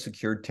Dad had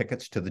secured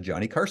tickets to the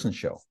Johnny Carson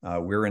show.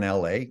 We were in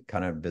LA,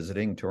 kind of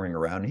visiting, touring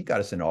around. And he got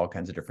us into all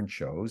kinds of different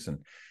shows. And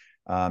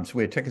so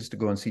we had tickets to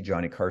go and see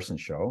Johnny Carson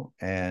show.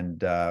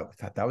 And we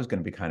thought that was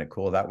going to be kind of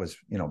cool. That was,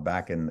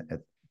 back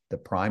at the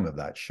prime of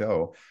that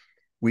show.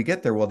 We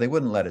get there, well, they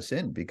wouldn't let us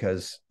in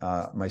because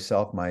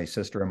myself, my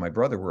sister, and my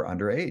brother were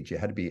underage. You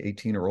had to be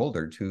 18 or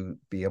older to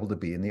be able to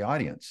be in the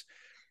audience.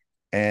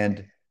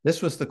 And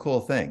this was the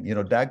cool thing.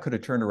 Dad could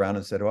have turned around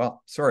and said,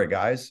 well, sorry,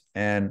 guys.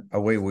 And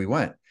away we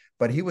went.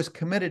 But he was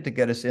committed to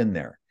get us in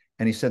there.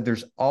 And he said,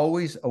 there's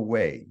always a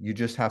way. You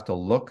just have to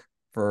look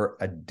for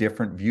a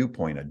different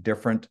viewpoint, a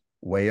different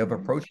way of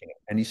approaching it.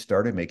 And he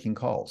started making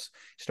calls.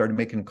 He started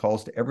making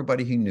calls to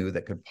everybody he knew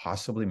that could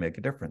possibly make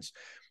a difference.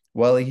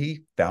 Well,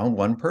 he found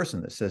one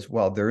person that says,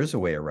 well, there is a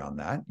way around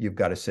that. You've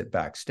got to sit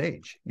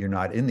backstage. You're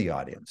not in the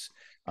audience.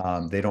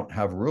 They don't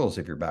have rules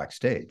if you're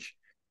backstage.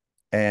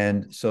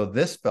 And so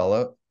this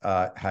fellow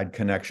had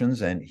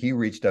connections, and he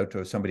reached out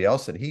to somebody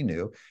else that he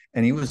knew,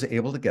 and he was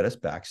able to get us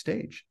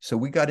backstage. So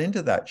we got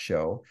into that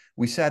show.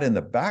 We sat in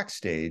the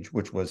backstage,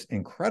 which was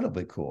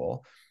incredibly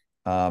cool.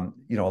 A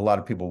lot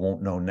of people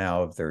won't know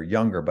now if they're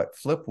younger, but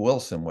Flip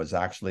Wilson was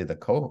actually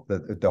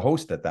the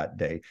host at that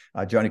day.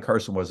 Johnny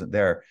Carson wasn't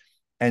there.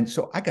 And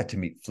so I got to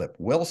meet Flip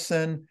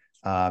Wilson.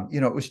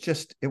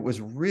 It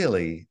was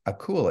really a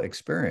cool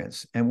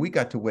experience. And we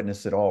got to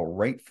witness it all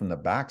right from the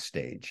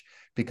backstage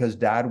because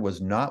Dad was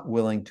not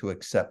willing to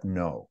accept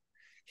no.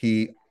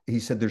 He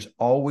said, there's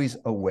always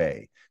a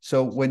way.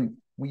 So when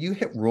you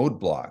hit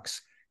roadblocks,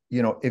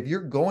 if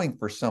you're going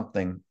for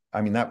something,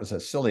 that was a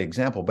silly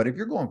example, but if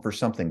you're going for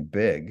something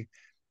big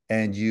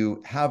and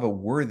you have a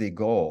worthy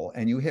goal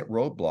and you hit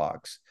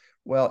roadblocks,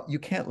 well, you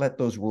can't let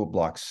those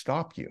roadblocks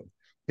stop you.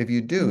 If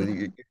you do,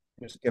 you're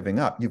just giving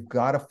up. You've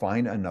got to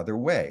find another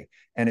way.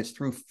 And it's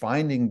through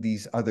finding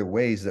these other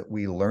ways that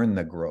we learn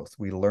the growth.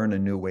 We learn a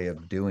new way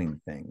of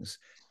doing things.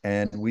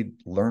 And we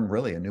learn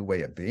really a new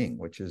way of being,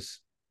 which is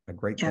a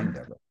great thing,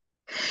 Debra.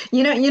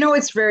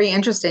 It's very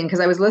interesting because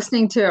I was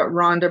listening to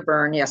Rhonda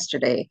Byrne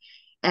yesterday.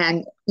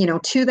 And,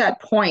 to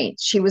that point,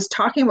 she was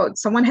talking about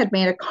someone had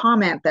made a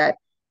comment that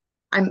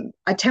I'm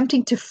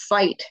attempting to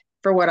fight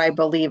for what I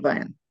believe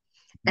in.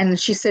 And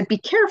she said, be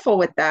careful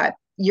with that.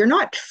 You're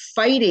not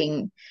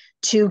fighting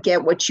to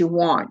get what you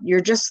want. You're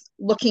just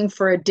looking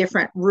for a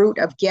different route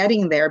of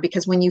getting there,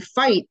 because when you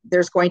fight,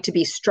 there's going to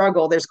be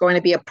struggle. There's going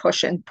to be a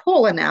push and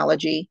pull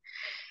analogy.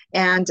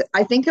 And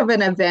I think of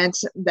an event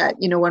that,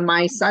 when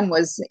my son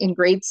was in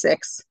grade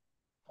 6,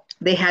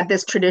 they had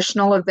this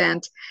traditional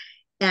event,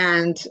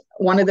 and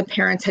one of the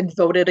parents had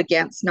voted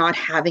against not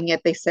having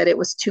it. They said it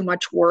was too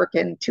much work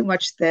and too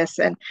much this.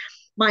 And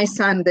my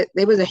son, that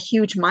it was a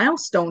huge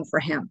milestone for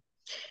him.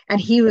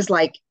 And he was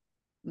like,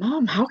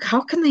 Mom,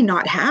 how can they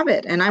not have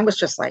it? And I was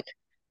just like,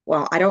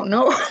 well, I don't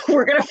know.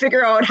 We're going to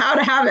figure out how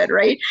to have it,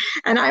 right?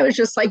 And I was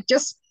just like,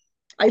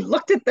 I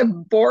looked at the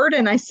board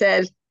and I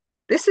said,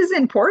 this is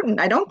important.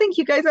 I don't think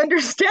you guys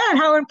understand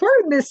how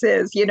important this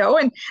is,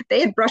 and they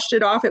had brushed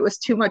it off. It was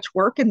too much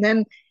work. And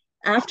then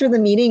after the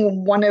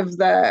meeting, one of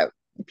the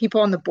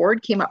people on the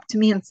board came up to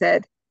me and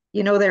said,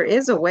 there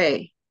is a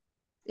way.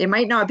 It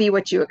might not be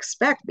what you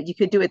expect, but you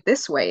could do it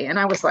this way. And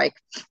I was like,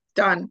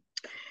 done.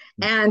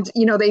 And,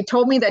 they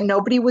told me that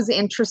nobody was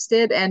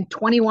interested, and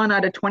 21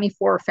 out of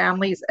 24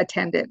 families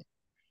attended.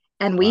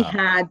 And we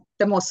had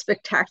the most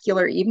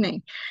spectacular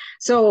evening.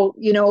 So,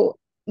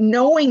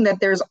 knowing that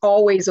there's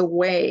always a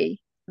way,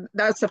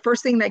 that's the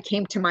first thing that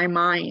came to my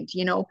mind,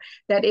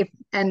 that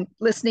and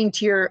listening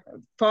to your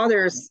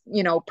father's,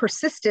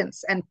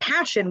 persistence and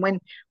passion,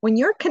 when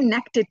you're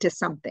connected to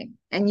something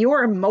and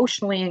you're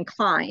emotionally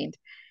inclined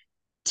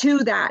to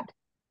that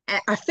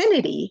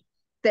affinity,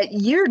 that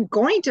you're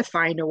going to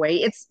find a way.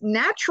 It's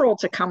natural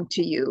to come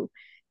to you.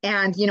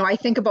 And, I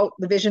think about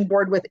the vision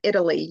board with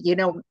Italy,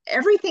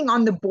 everything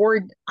on the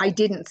board I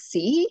didn't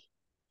see,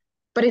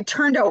 but it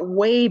turned out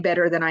way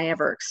better than I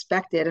ever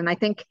expected. And I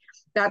think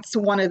that's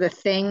one of the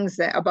things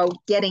about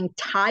getting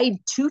tied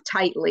too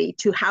tightly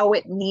to how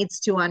it needs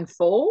to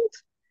unfold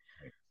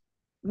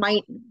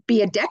might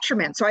be a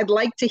detriment. So I'd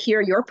like to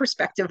hear your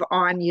perspective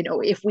on,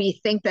 if we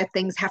think that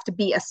things have to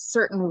be a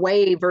certain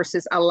way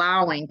versus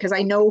allowing, because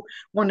I know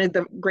one of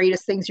the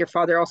greatest things your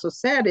father also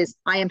said is,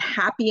 I am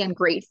happy and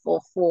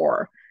grateful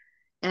for.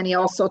 And he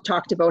also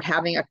talked about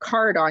having a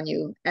card on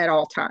you at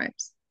all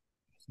times.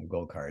 A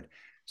gold card.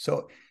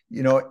 So,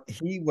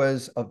 he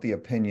was of the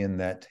opinion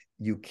that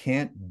you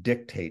can't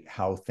dictate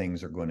how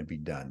things are going to be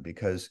done,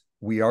 because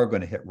we are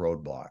going to hit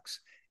roadblocks.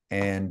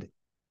 And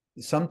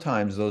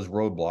sometimes those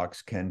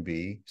roadblocks can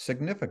be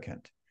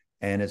significant.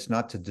 And it's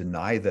not to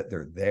deny that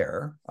they're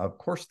there. Of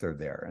course they're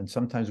there. And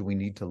sometimes we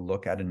need to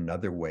look at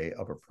another way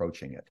of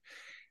approaching it.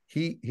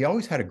 He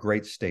always had a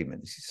great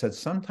statement. He said,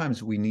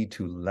 sometimes we need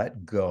to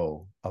let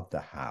go of the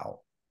how.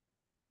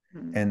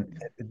 And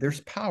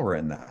there's power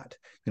in that.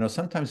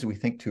 Sometimes we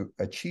think to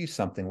achieve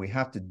something, we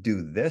have to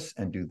do this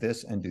and do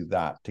this and do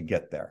that to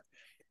get there.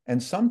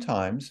 And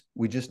sometimes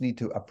we just need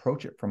to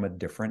approach it from a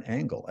different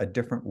angle, a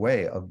different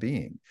way of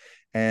being.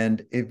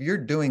 And if you're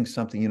doing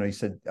something, you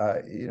said,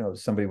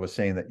 somebody was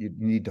saying that you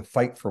need to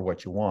fight for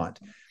what you want.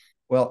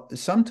 Well,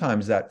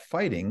 sometimes that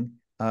fighting,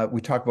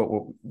 we talk about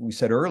what we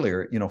said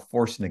earlier,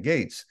 force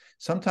negates.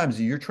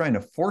 Sometimes you're trying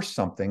to force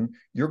something,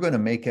 you're going to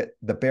make it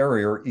the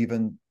barrier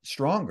even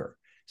stronger.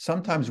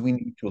 Sometimes we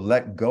need to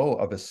let go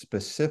of a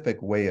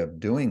specific way of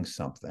doing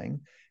something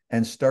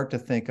and start to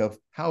think of,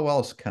 how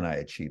else can I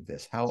achieve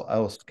this? How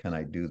else can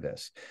I do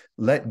this?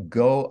 Let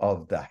go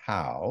of the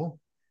how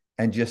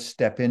and just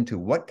step into,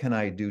 what can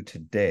I do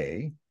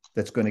today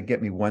that's going to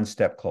get me one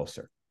step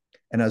closer?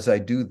 And as I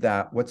do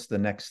that, what's the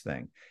next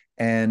thing?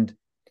 And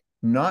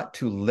not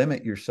to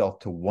limit yourself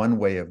to one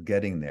way of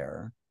getting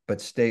there, but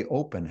stay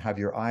open, have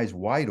your eyes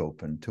wide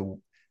open to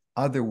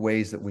other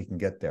ways that we can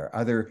get there,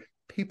 other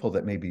people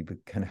that maybe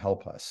can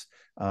help us.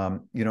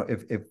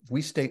 If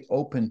we stay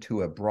open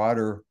to a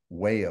broader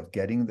way of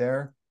getting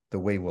there, the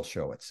way will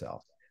show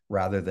itself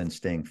rather than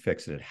staying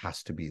fixed. It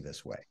has to be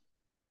this way.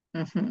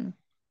 Mm-hmm.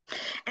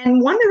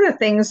 And one of the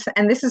things,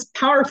 and this is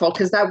powerful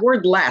because that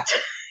word let,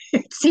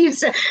 it seems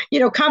to,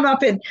 come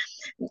up in,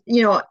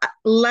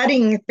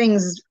 letting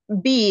things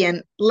be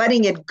and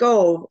letting it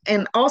go.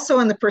 And also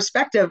in the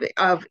perspective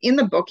of, in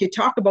the book, you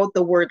talk about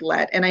the word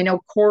let. And I know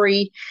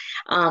Corey,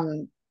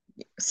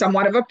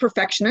 somewhat of a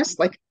perfectionist,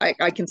 like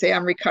I can say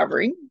I'm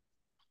recovering,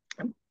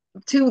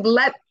 to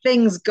let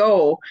things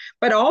go,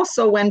 but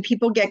also when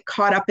people get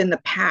caught up in the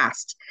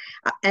past.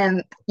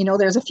 And,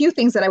 there's a few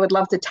things that I would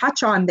love to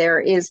touch on there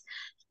is,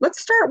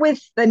 let's start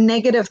with the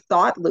negative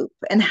thought loop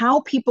and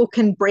how people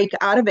can break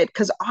out of it.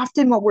 Because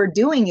often what we're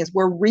doing is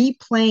we're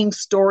replaying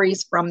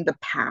stories from the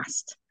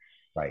past.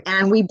 Right.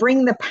 And we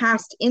bring the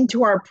past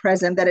into our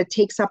present, that it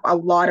takes up a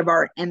lot of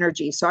our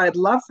energy. So I'd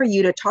love for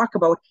you to talk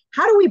about,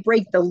 how do we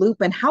break the loop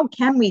and how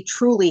can we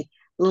truly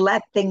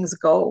let things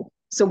go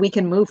so we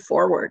can move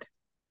forward?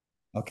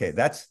 Okay,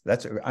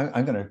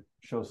 I'm going to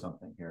show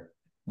something here.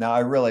 Now, I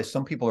realize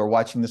some people are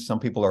watching this, some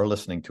people are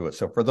listening to it.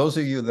 So for those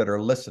of you that are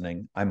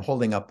listening, I'm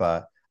holding up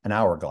an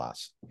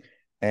hourglass.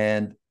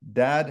 And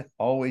Dad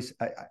always,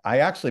 I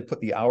actually put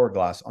the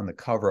hourglass on the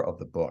cover of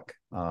the book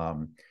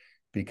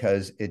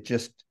because it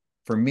just,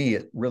 for me,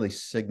 it really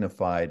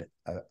signified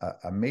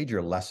a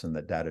major lesson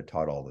that Dad had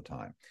taught all the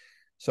time.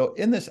 So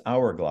in this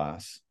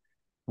hourglass,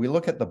 we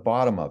look at the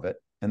bottom of it,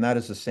 and that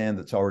is the sand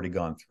that's already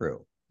gone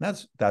through.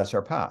 That's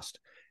our past.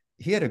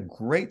 He had a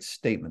great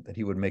statement that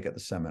he would make at the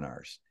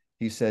seminars.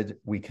 He said,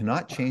 we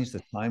cannot change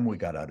the time we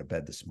got out of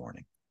bed this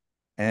morning.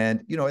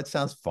 And, it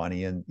sounds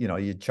funny and,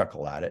 you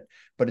chuckle at it,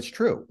 but it's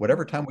true.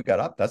 Whatever time we got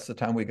up, that's the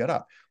time we got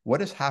up. What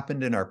has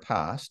happened in our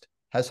past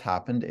has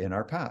happened in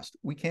our past.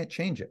 We can't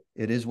change it.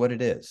 It is what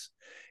it is.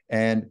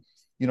 And,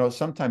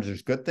 sometimes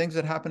there's good things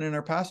that happen in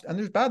our past and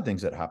there's bad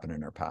things that happen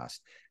in our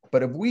past.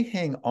 But if we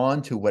hang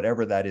on to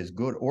whatever that is,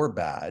 good or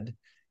bad,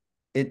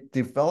 it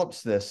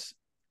develops this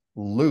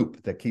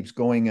loop that keeps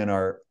going in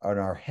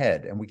our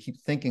head. And we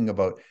keep thinking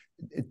about,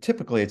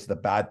 typically it's the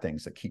bad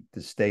things that keep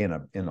to stay in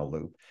a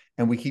loop.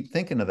 And we keep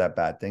thinking of that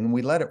bad thing and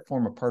we let it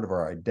form a part of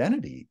our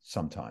identity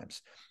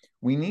sometimes.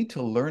 We need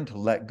to learn to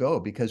let go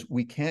because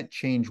we can't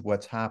change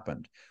what's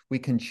happened. We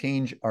can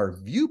change our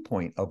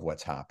viewpoint of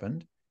what's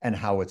happened and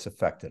how it's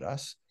affected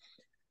us.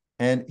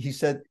 And he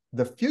said,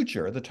 the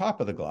future, the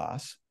top of the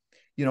glass,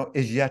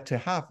 is yet to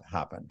have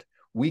happened.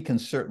 We can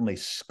certainly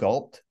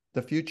sculpt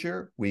the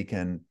future. We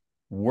can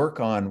work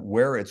on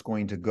where it's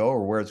going to go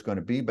or where it's going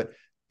to be. But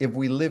if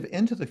we live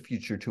into the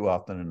future too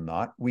often and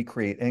not, we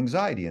create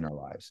anxiety in our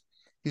lives.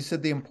 He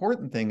said, the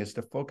important thing is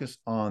to focus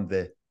on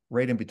the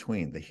right in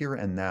between, the here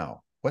and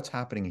now, what's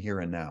happening here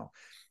and now.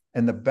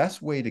 And the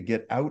best way to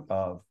get out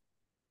of,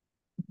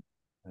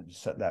 I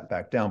just set that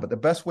back down, but the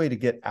best way to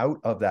get out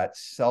of that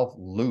self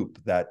loop,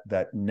 that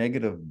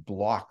negative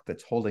block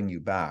that's holding you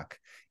back,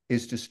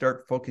 is to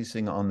start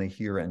focusing on the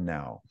here and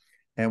now.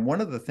 And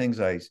one of the things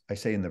I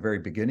say in the very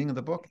beginning of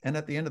the book and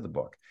at the end of the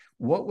book,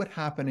 what would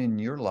happen in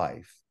your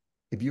life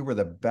if you were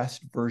the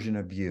best version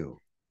of you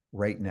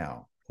right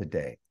now,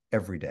 today,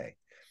 every day?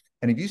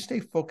 And if you stay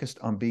focused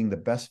on being the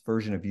best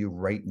version of you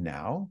right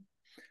now,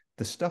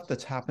 the stuff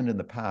that's happened in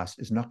the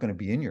past is not going to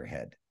be in your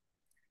head.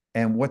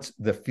 And what's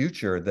the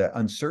future, the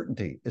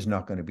uncertainty is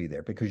not going to be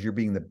there because you're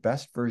being the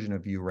best version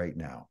of you right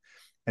now.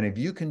 And if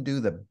you can do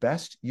the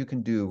best you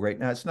can do right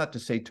now, it's not to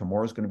say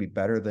tomorrow's going to be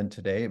better than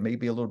today. It may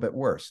be a little bit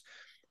worse.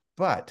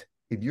 But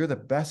if you're the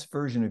best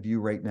version of you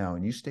right now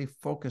and you stay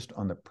focused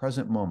on the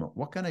present moment,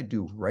 what can I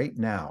do right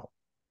now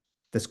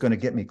that's going to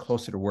get me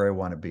closer to where I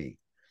want to be?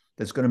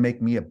 that's going to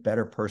make me a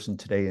better person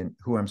today and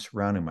who I'm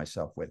surrounding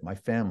myself with, my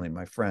family,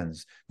 my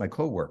friends, my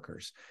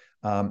coworkers.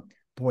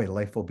 Boy,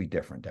 life will be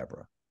different,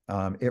 Debra.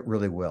 It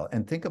really will.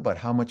 And think about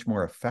how much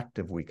more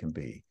effective we can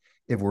be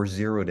if we're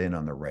zeroed in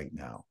on the right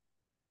now.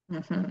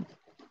 Mm-hmm.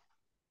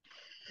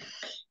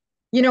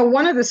 You know,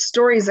 one of the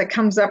stories that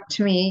comes up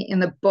to me in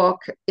the book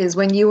is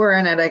when you were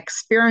in an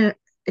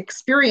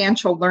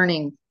experiential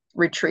learning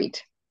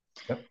retreat,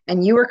 Yep.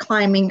 and you were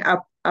climbing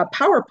up a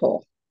power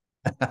pole.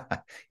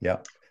 Yeah.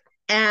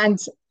 And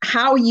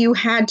how you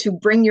had to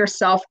bring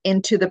yourself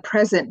into the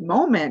present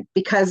moment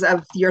because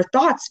of your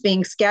thoughts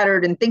being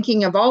scattered and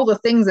thinking of all the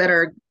things that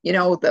are,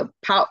 the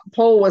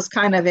pole was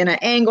kind of in an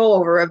angle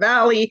over a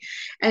valley,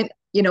 and,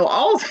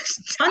 all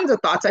tons of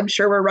thoughts I'm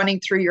sure were running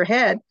through your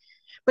head.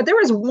 But there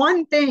was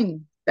one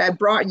thing that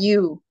brought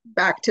you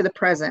back to the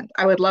present.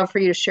 I would love for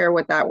you to share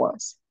what that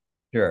was.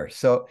 Sure.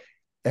 So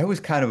it was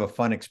kind of a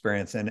fun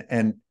experience.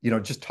 And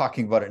just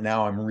talking about it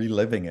now, I'm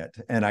reliving it.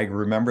 And I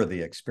remember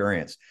the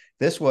experience.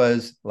 This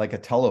was like a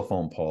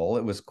telephone pole.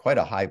 It was quite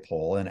a high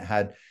pole, and it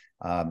had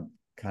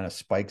kind of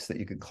spikes that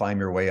you could climb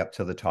your way up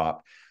to the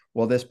top.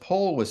 Well, this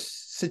pole was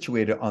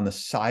situated on the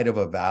side of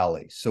a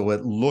valley. So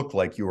it looked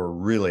like you were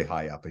really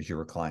high up as you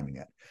were climbing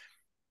it.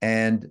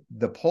 And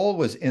the pole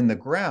was in the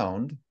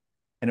ground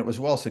and it was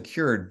well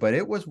secured, but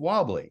it was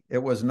wobbly. It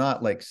was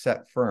not like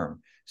set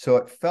firm. So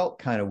it felt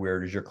kind of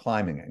weird as you're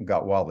climbing it and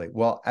got wobbly.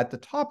 Well, at the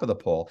top of the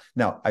pole,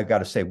 now I've got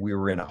to say we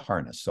were in a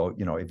harness. So,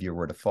 if you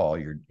were to fall,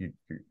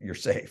 you're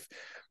safe.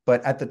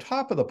 But at the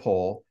top of the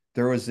pole,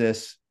 there was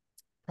this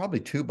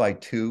probably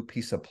 2x2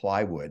 piece of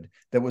plywood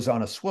that was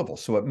on a swivel.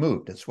 So it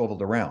moved, it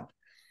swiveled around.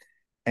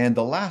 And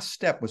the last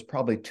step was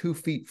probably 2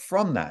 feet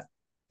from that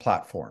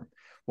platform.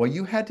 Well,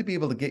 you had to be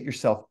able to get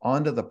yourself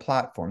onto the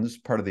platform. This is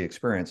part of the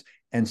experience,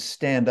 and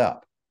stand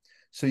up.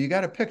 So you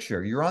got a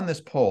picture, you're on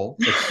this pole,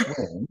 it's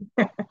swinging.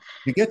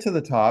 You get to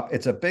the top,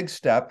 it's a big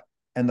step,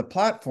 and the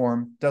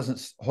platform doesn't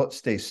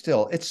stay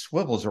still, it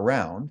swivels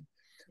around.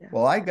 Yeah.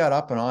 Well, I got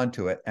up and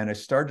onto it, and I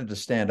started to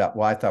stand up.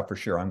 Well, I thought for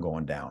sure I'm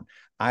going down.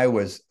 I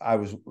was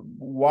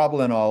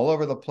wobbling all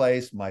over the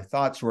place. My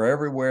thoughts were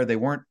everywhere. They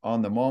weren't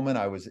on the moment.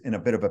 I was in a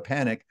bit of a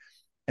panic.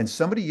 And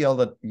somebody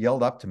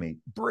yelled up to me,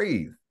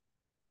 breathe.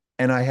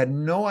 And I had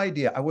no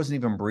idea. I wasn't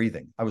even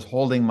breathing. I was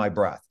holding my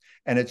breath.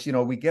 And it's,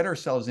 we get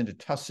ourselves into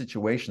tough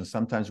situations.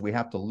 Sometimes we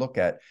have to look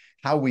at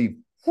how we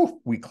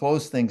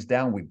close things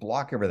down. We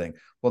block everything.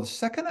 Well, the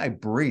second I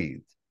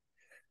breathed,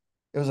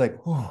 it was like,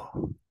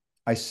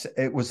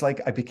 it was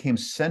like I became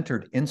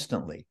centered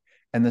instantly.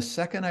 And the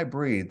second I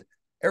breathed,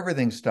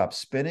 everything stopped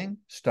spinning,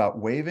 stopped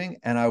waving.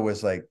 And I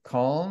was like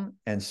calm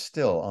and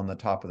still on the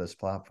top of this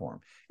platform.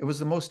 It was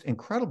the most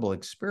incredible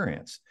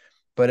experience.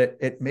 But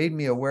it made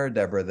me aware,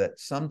 Debra, that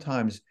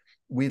sometimes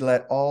we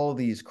let all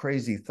these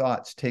crazy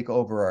thoughts take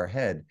over our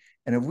head.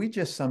 And if we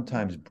just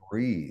sometimes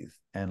breathe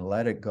and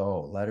let it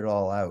go, let it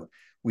all out,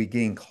 we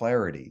gain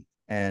clarity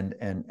and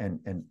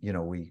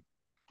we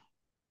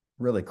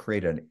really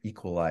create an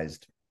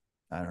equalized,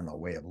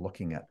 way of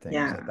looking at things.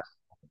 Yeah.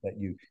 That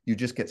you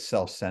just get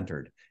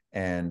self-centered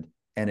and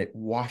it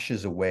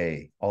washes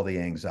away all the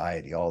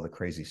anxiety, all the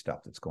crazy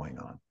stuff that's going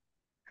on.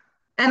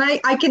 And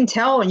I can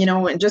tell,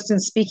 just in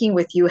speaking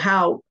with you,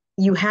 how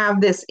you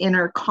have this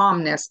inner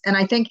calmness. And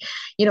I think,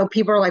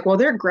 people are like, well,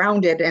 they're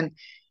grounded.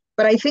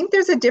 But I think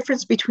there's a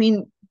difference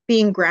between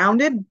being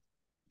grounded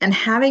and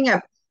having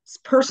a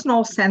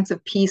personal sense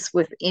of peace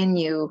within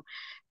you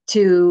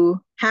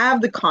to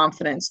have the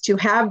confidence, to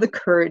have the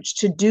courage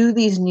to do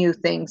these new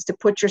things, to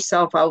put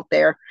yourself out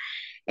there.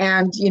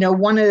 And,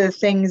 one of the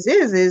things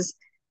is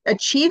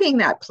achieving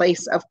that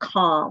place of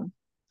calm.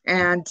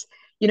 And,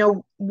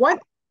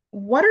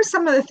 what are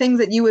some of the things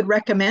that you would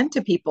recommend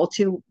to people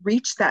to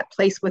reach that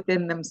place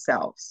within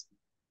themselves?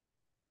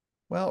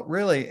 Well,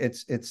 really,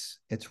 it's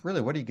really,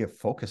 what do you give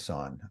focus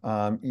on?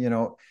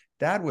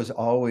 Dad was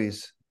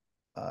always,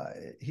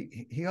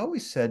 he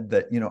always said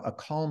that, a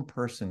calm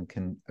person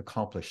can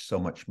accomplish so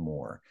much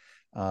more.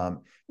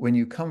 When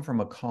you come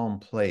from a calm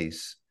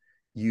place,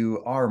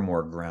 you are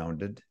more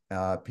grounded.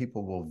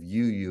 People will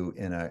view you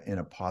in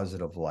a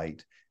positive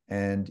light,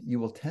 and you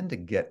will tend to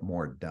get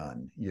more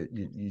done.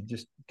 You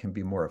just can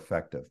be more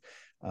effective.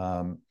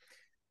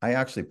 I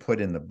actually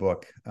put in the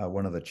book,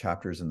 one of the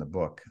chapters in the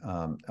book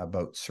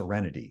about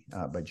serenity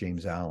by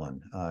James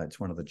Allen. It's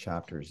one of the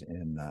chapters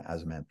in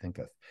As a Man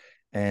Thinketh.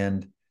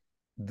 And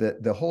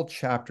the whole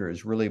chapter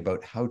is really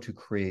about how to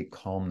create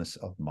calmness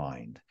of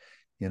mind,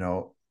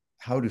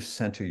 how to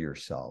center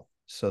yourself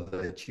so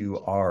that you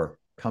are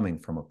coming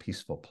from a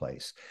peaceful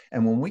place.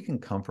 And when we can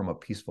come from a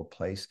peaceful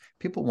place,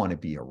 people want to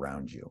be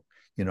around you.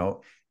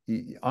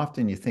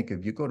 Often you think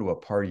if you go to a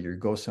party or you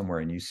go somewhere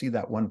and you see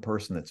that one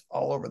person that's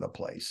all over the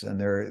place and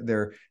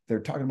they're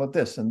talking about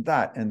this and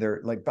that and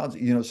they're like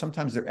bouncing,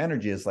 sometimes their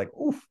energy is like,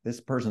 oof, this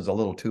person's a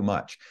little too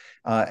much.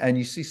 And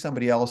you see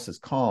somebody else that's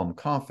calm,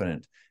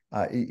 confident.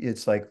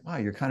 It's like, wow,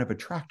 you're kind of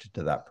attracted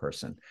to that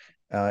person.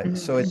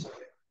 So it's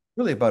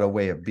really about a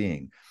way of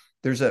being.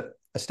 There's a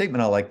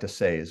statement I like to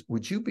say is,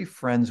 would you be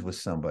friends with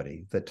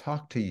somebody that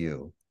talked to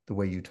you the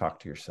way you talk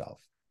to yourself?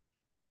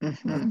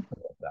 Mm-hmm.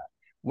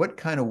 What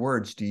kind of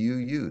words do you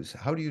use?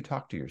 How do you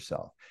talk to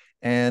yourself?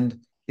 And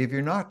if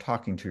you're not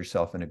talking to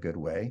yourself in a good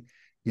way,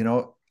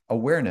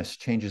 awareness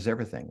changes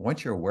everything.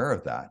 Once you're aware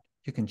of that,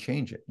 you can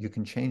change it. You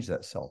can change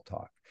that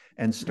self-talk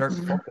and start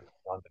Mm-hmm. focusing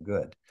on the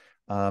good.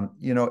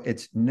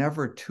 It's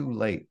never too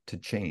late to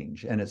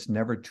change, and it's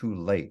never too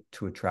late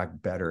to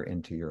attract better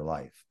into your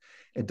life.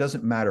 It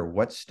doesn't matter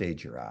what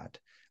stage you're at.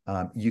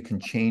 You can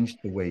change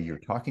the way you're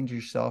talking to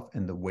yourself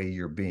and the way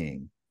you're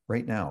being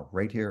right now,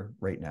 right here,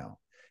 right now.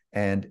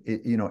 And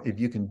if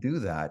you can do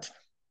that,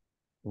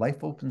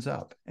 life opens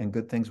up and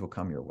good things will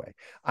come your way.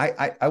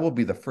 I will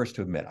be the first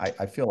to admit,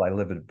 I feel I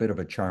live a bit of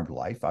a charmed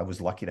life. I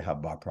was lucky to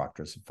have Bob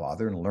Proctor as a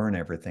father and learn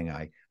everything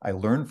I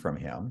learned from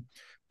him.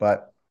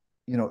 But,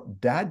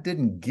 Dad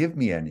didn't give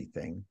me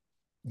anything,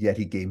 yet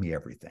he gave me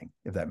everything,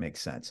 if that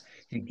makes sense.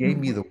 He gave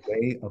me the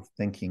way of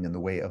thinking and the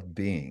way of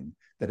being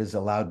that has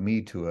allowed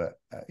me to,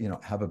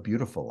 have a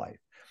beautiful life.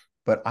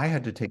 But I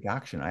had to take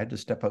action. I had to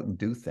step out and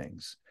do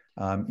things.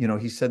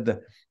 He said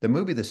the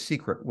movie The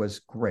Secret was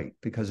great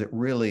because it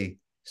really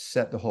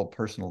set the whole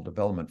personal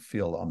development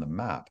field on the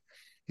map.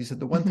 He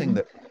said the one thing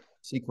that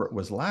Secret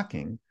was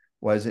lacking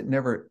was it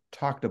never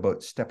talked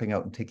about stepping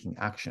out and taking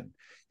action.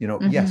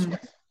 Yes, we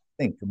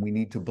think and we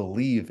need to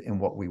believe in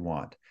what we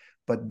want,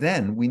 but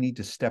then we need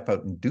to step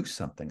out and do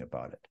something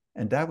about it.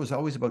 And Dad was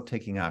always about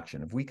taking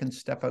action. If we can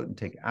step out and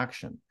take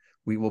action,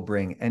 we will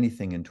bring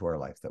anything into our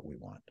life that we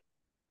want.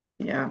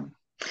 Yeah.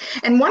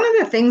 And one of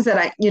the things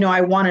that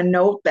I want to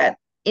note that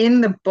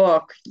in the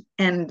book,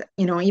 and,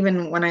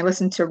 even when I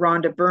listened to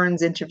Rhonda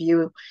Byrne's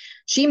interview,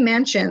 she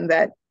mentioned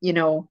that,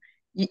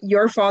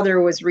 your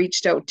father was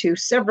reached out to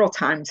several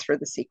times for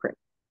The Secret.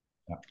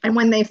 Yeah. And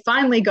when they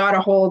finally got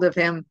a hold of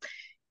him,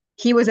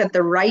 he was at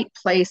the right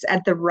place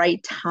at the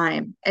right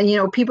time.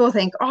 And, people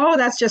think, oh,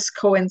 that's just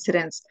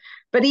coincidence.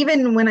 But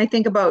even when I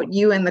think about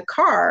you in the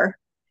car,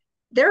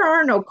 there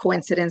are no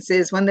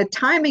coincidences. When the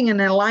timing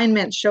and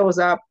alignment shows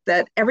up,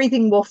 that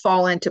everything will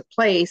fall into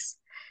place.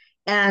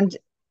 And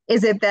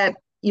is it that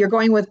you're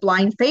going with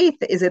blind faith?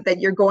 Is it that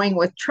you're going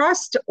with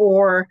trust,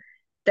 or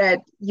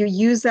that you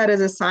use that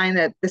as a sign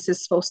that this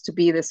is supposed to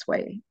be this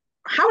way?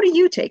 How do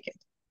you take it?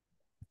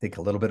 I think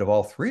a little bit of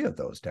all three of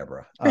those,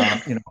 Deborah.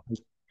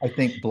 I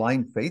think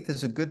blind faith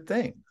is a good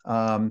thing.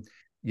 And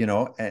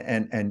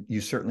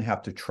you certainly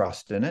have to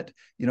trust in it.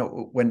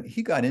 When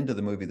he got into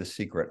the movie The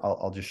Secret,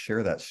 I'll just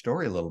share that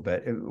story a little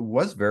bit. It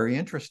was very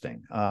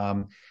interesting.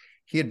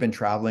 He had been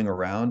traveling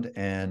around,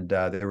 and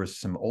there was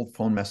some old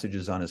phone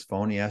messages on his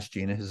phone. He asked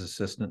Gina, his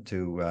assistant,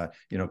 to,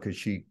 could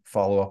she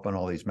follow up on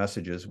all these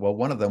messages? Well,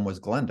 one of them was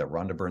Glenda,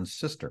 Rhonda Byrne's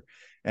sister.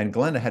 And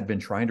Glenda had been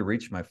trying to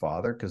reach my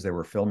father because they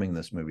were filming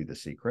this movie, The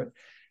Secret.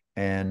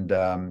 And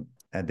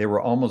they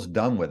were almost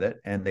done with it,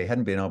 and they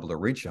hadn't been able to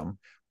reach him.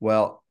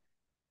 Well,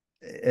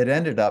 it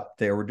ended up,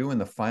 they were doing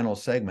the final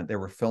segment. They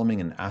were filming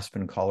in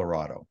Aspen,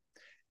 Colorado.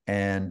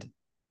 And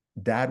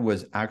Dad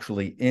was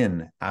actually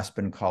in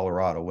Aspen,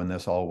 Colorado when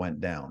this all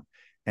went down.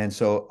 And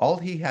so all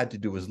he had to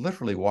do was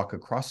literally walk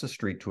across the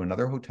street to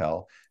another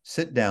hotel,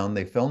 sit down.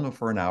 They filmed him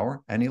for an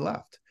hour, and he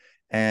left.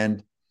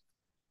 And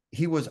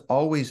he was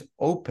always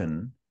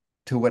open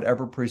to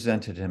whatever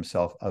presented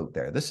himself out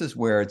there. This is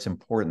where it's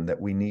important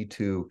that we need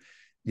to,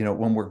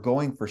 when we're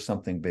going for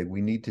something big,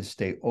 we need to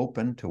stay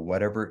open to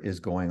whatever is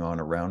going on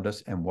around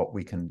us and what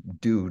we can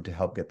do to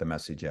help get the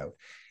message out.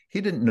 He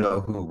didn't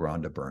know who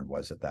Rhonda Byrne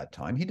was at that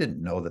time. He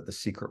didn't know that The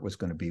Secret was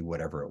going to be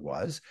whatever it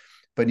was,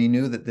 but he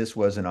knew that this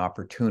was an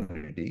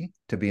opportunity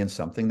to be in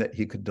something that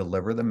he could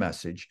deliver the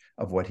message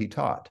of what he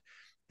taught.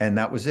 And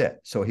that was it.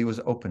 So he was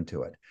open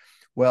to it.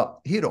 Well,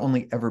 he had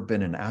only ever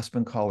been in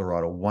Aspen,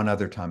 Colorado one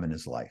other time in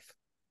his life.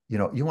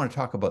 You want to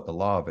talk about the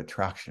law of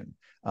attraction.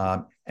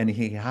 And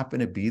he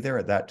happened to be there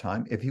at that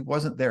time. If he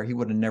wasn't there, he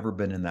would have never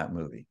been in that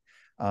movie.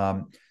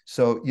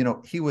 So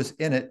he was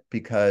in it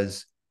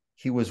because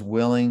he was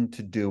willing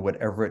to do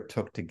whatever it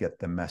took to get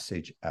the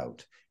message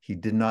out. He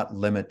did not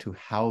limit to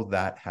how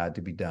that had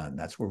to be done.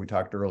 That's where we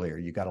talked earlier.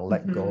 You got to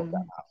let go of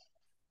that.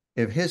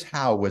 If his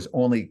how was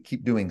only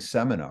keep doing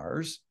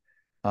seminars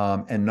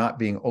and not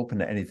being open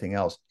to anything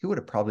else, he would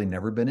have probably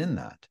never been in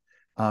that.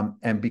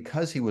 And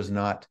because he was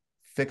not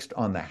fixed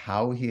on the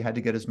how he had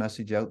to get his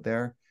message out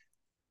there,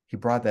 he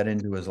brought that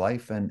into his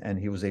life, and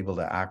he was able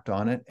to act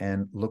on it.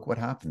 And look what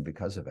happened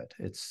because of it.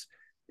 It's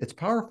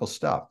powerful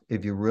stuff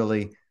if you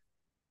really,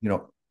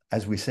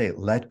 as we say,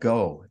 let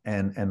go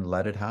and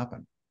let it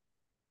happen.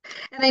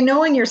 And I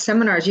know in your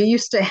seminars, you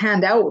used to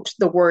hand out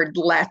the word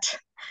let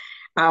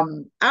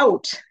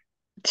out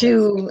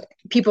to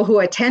people who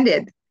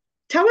attended.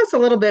 Tell us a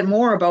little bit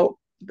more about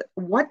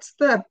what's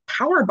the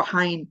power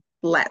behind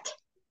let.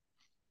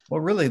 Well,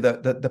 really,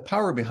 the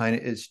power behind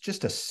it is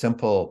just a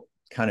simple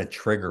kind of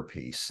trigger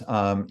piece.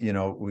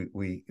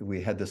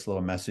 We had this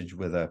little message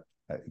with a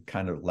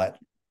kind of let,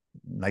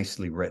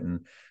 nicely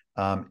written,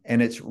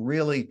 and it's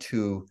really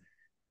to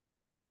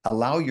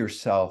allow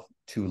yourself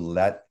to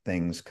let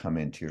things come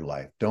into your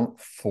life. Don't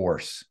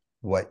force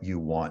what you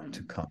want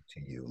to come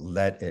to you.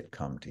 Let it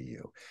come to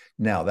you.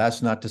 Now,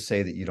 that's not to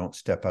say that you don't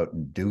step out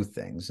and do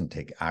things and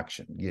take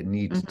action. You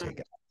need to take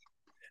action,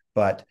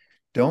 but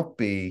don't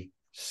be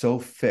so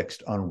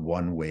fixed on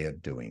one way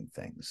of doing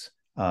things.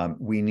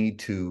 We need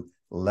to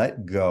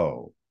let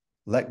go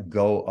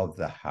of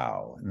the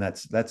how, and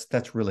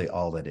that's really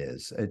all it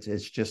is.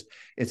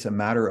 It's a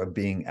matter of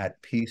being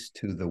at peace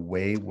to the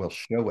way will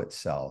show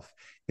itself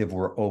if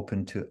we're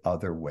open to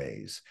other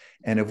ways.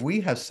 And if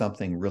we have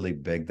something really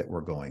big that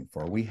we're going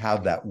for, we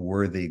have that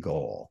worthy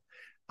goal,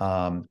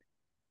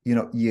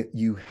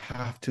 you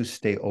have to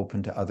stay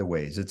open to other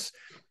ways. It's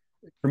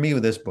for me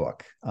with this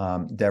book,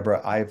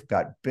 Debra, I've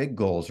got big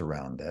goals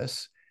around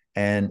this.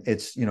 And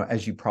it's,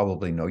 as you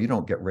probably know, you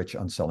don't get rich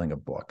on selling a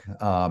book.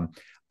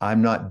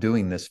 I'm not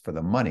doing this for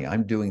the money.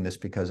 I'm doing this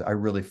because I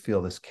really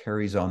feel this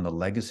carries on the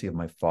legacy of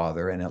my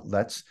father, and it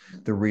lets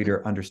the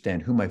reader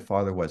understand who my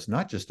father was,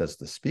 not just as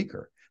the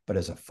speaker, but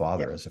as a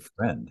father, as a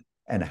friend,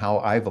 and how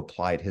I've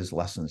applied his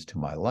lessons to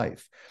my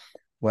life.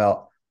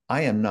 Well,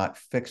 I am not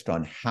fixed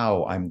on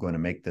how I'm going to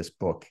make this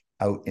book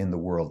out in the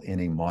world in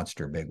a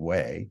monster big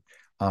way.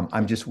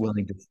 I'm just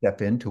willing to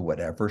step into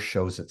whatever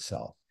shows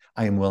itself.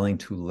 I am willing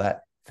to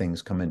let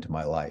things come into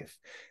my life,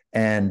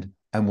 and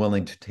I'm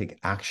willing to take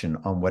action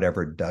on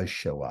whatever does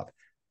show up.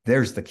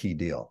 There's the key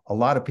deal. A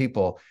lot of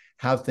people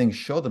have things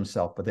show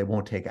themselves, but they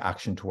won't take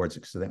action towards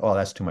it because they think, oh,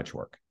 that's too much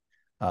work.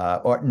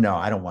 Or no,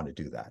 I don't want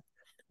to do that.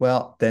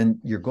 Well, then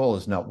your goal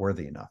is not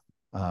worthy enough.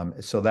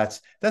 So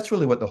that's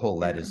really what the whole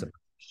lead is about.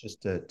 It's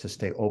just to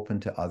stay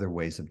open to other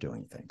ways of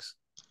doing things.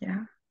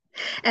 Yeah.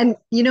 And,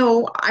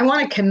 I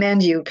want to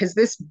commend you because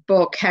this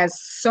book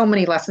has so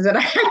many lessons, and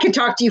I could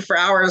talk to you for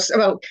hours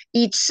about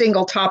each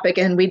single topic,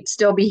 and we'd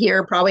still be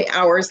here probably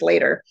hours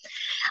later.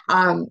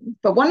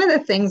 But one of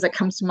the things that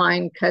comes to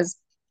mind, because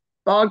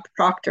Bob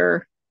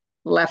Proctor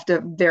left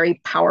a very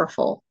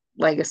powerful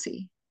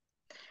legacy.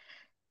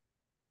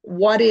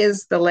 What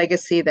is the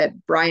legacy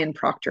that Brian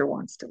Proctor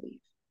wants to leave?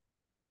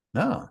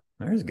 No,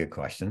 there's a good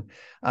question.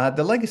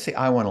 The legacy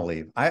I want to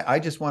leave, I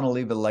just want to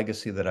leave a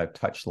legacy that I've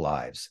touched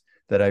lives,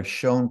 that I've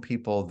shown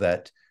people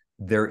that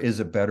there is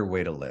a better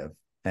way to live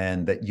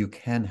and that you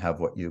can have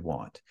what you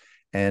want.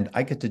 And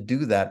I get to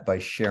do that by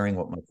sharing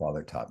what my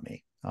father taught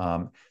me.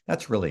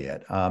 That's really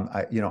it.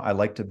 I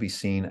like to be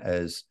seen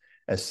as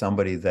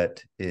somebody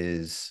that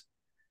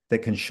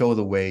can show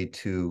the way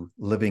to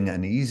living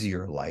an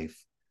easier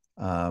life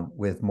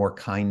with more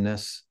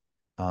kindness,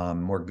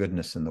 more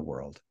goodness in the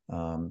world.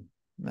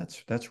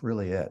 That's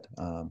really it.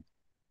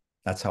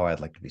 That's how I'd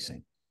like to be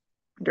seen.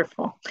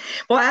 Wonderful.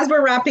 Well, as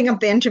we're wrapping up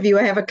the interview,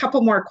 I have a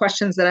couple more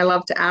questions that I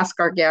love to ask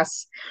our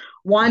guests.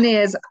 One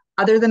is,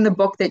 other than the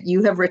book that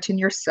you have written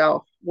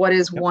yourself, what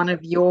is one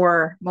of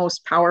your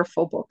most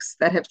powerful books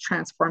that have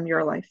transformed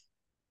your life?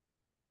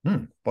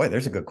 Boy,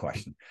 there's a good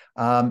question. If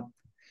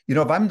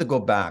I'm to go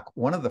back,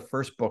 one of the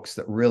first books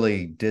that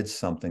really did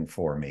something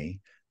for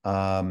me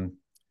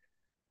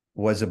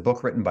was a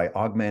book written by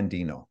Og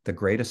Mandino, the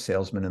greatest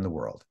salesman in the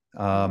world.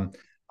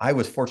 I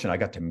was fortunate. I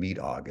got to meet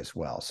Og as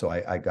well. So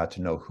I got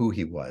to know who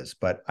he was,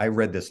 but I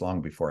read this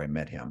long before I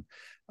met him.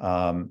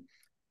 And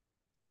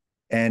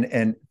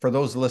for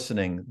those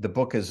listening, the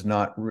book it's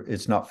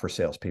not for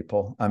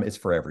salespeople. It's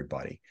for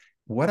everybody.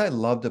 What I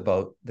loved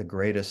about the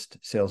greatest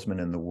salesman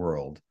in the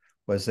world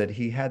was that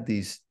he had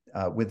these,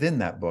 within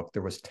that book,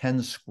 there was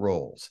 10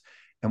 scrolls.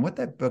 And what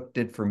that book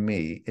did for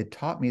me, it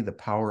taught me the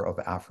power of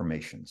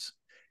affirmations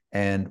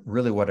and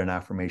really what an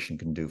affirmation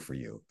can do for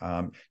you.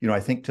 I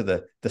think to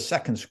the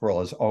second scroll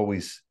has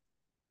always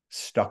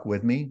stuck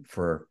with me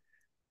for,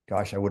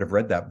 gosh, I would have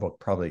read that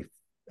book probably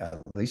at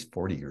least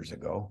 40 years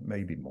ago,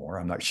 maybe more,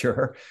 I'm not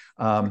sure.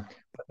 But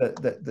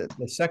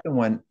the second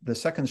one, the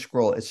second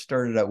scroll, it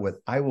started out with,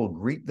 I will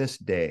greet this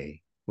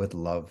day with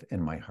love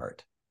in my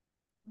heart.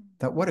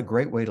 What a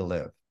great way to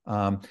live.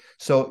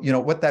 So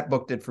what that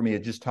book did for me,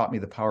 it just taught me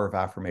the power of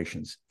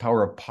affirmations,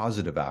 power of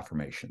positive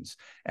affirmations,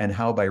 and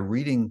how by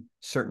reading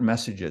certain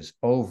messages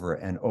over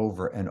and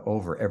over and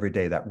over every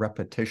day, that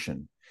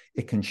repetition,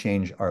 it can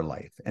change our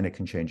life and it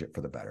can change it for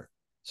the better.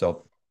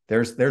 So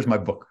there's my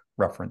book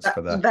reference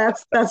for that.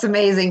 That's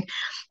amazing.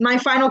 My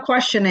final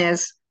question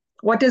is,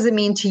 what does it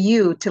mean to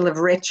you to live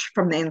rich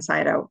from the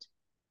inside out?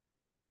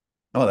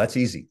 Oh, that's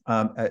easy.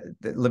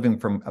 Living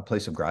from a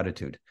place of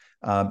gratitude.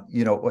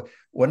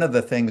 One of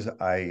the things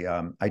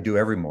I do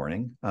every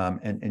morning,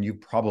 and you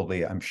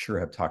probably, I'm sure,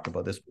 have talked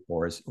about this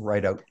before, is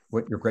write out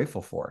what you're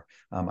grateful for.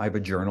 I have a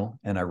journal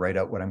and I write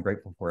out what I'm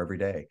grateful for every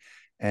day.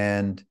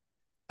 And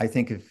I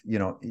think if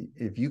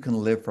you can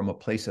live from a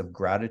place of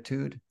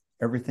gratitude,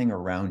 everything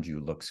around you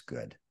looks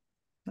good.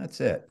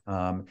 That's it.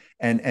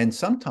 And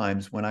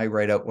sometimes when I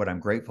write out what I'm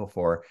grateful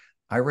for,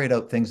 I write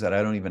out things that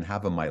I don't even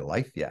have in my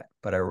life yet,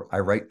 but I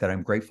write that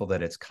I'm grateful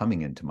that it's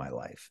coming into my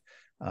life.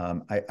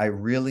 I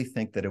really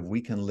think that if we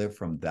can live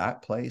from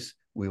that place,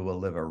 we will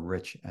live a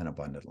rich and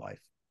abundant life.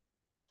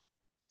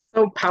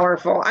 So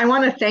powerful. I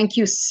want to thank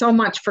you so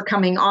much for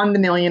coming on the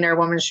Millionaire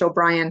Woman Show,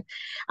 Brian.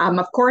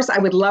 Of course, I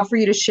would love for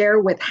you to share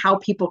with how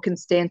people can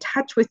stay in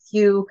touch with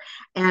you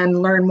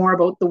and learn more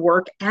about the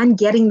work and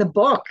getting the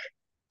book.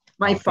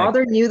 My Oh, thanks.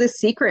 father knew the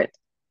secret.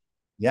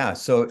 Yeah,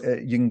 so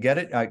you can get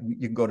it.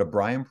 You can go to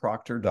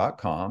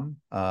brianproctor.com.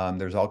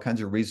 There's all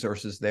kinds of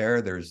resources there.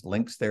 There's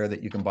links there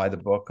that you can buy the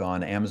book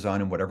on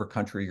Amazon in whatever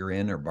country you're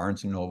in, or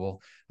Barnes and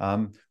Noble,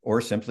 or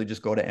simply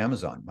just go to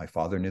Amazon. My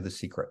Father Knew the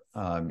Secret,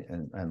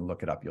 and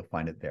look it up. You'll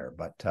find it there.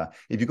 But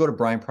if you go to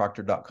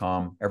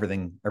brianproctor.com,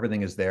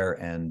 everything is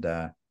there, and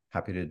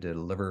happy to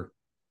deliver,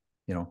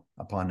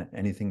 upon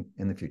anything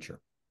in the future.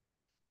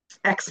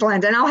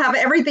 Excellent. And I'll have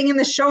everything in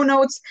the show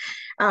notes.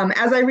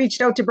 As I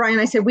reached out to Brian,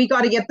 I said, we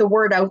got to get the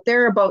word out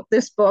there about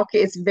this book.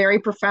 It's very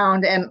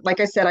profound. And like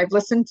I said, I've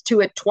listened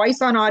to it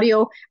twice on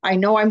audio. I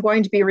know I'm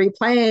going to be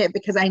replaying it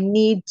because I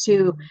need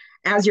to,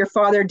 as your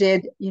father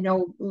did,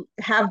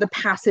 have the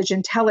passage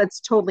until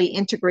it's totally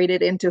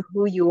integrated into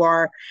who you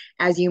are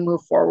as you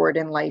move forward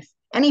in life.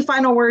 Any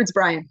final words,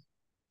 Brian?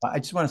 I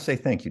just want to say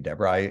thank you,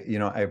 Debra.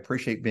 I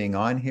appreciate being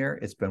on here.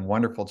 It's been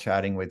wonderful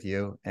chatting with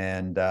you.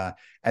 And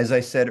as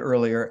I said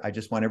earlier, I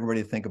just want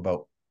everybody to think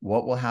about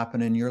what will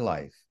happen in your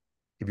life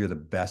if you're the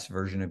best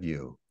version of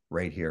you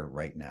right here,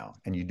 right now.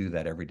 And you do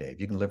that every day. If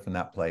you can live from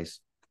that place,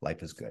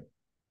 life is good.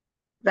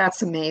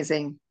 That's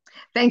amazing.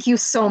 Thank you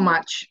so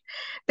much.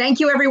 Thank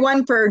you,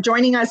 everyone, for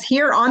joining us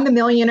here on the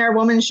Millionaire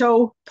Woman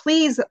Show.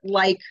 Please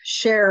like,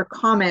 share,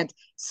 comment,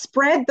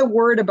 spread the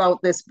word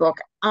about this book.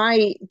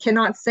 I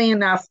cannot say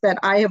enough that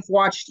I have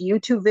watched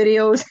YouTube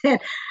videos and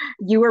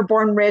You Were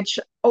Born Rich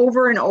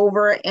over and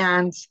over,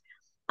 and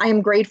I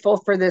am grateful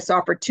for this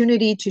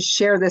opportunity to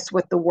share this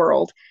with the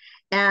world.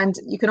 And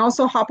you can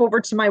also hop over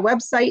to my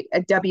website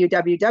at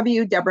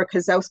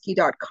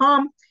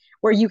www.debrakasowski.com,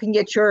 where you can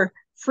get your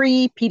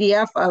free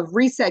PDF of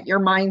Reset Your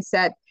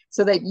Mindset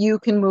so that you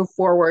can move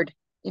forward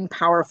in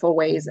powerful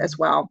ways as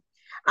well.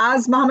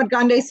 As Mohammed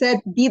Gandhi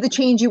said, be the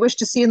change you wish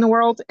to see in the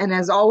world. And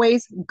as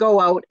always, go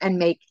out and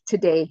make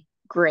today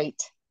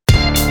great.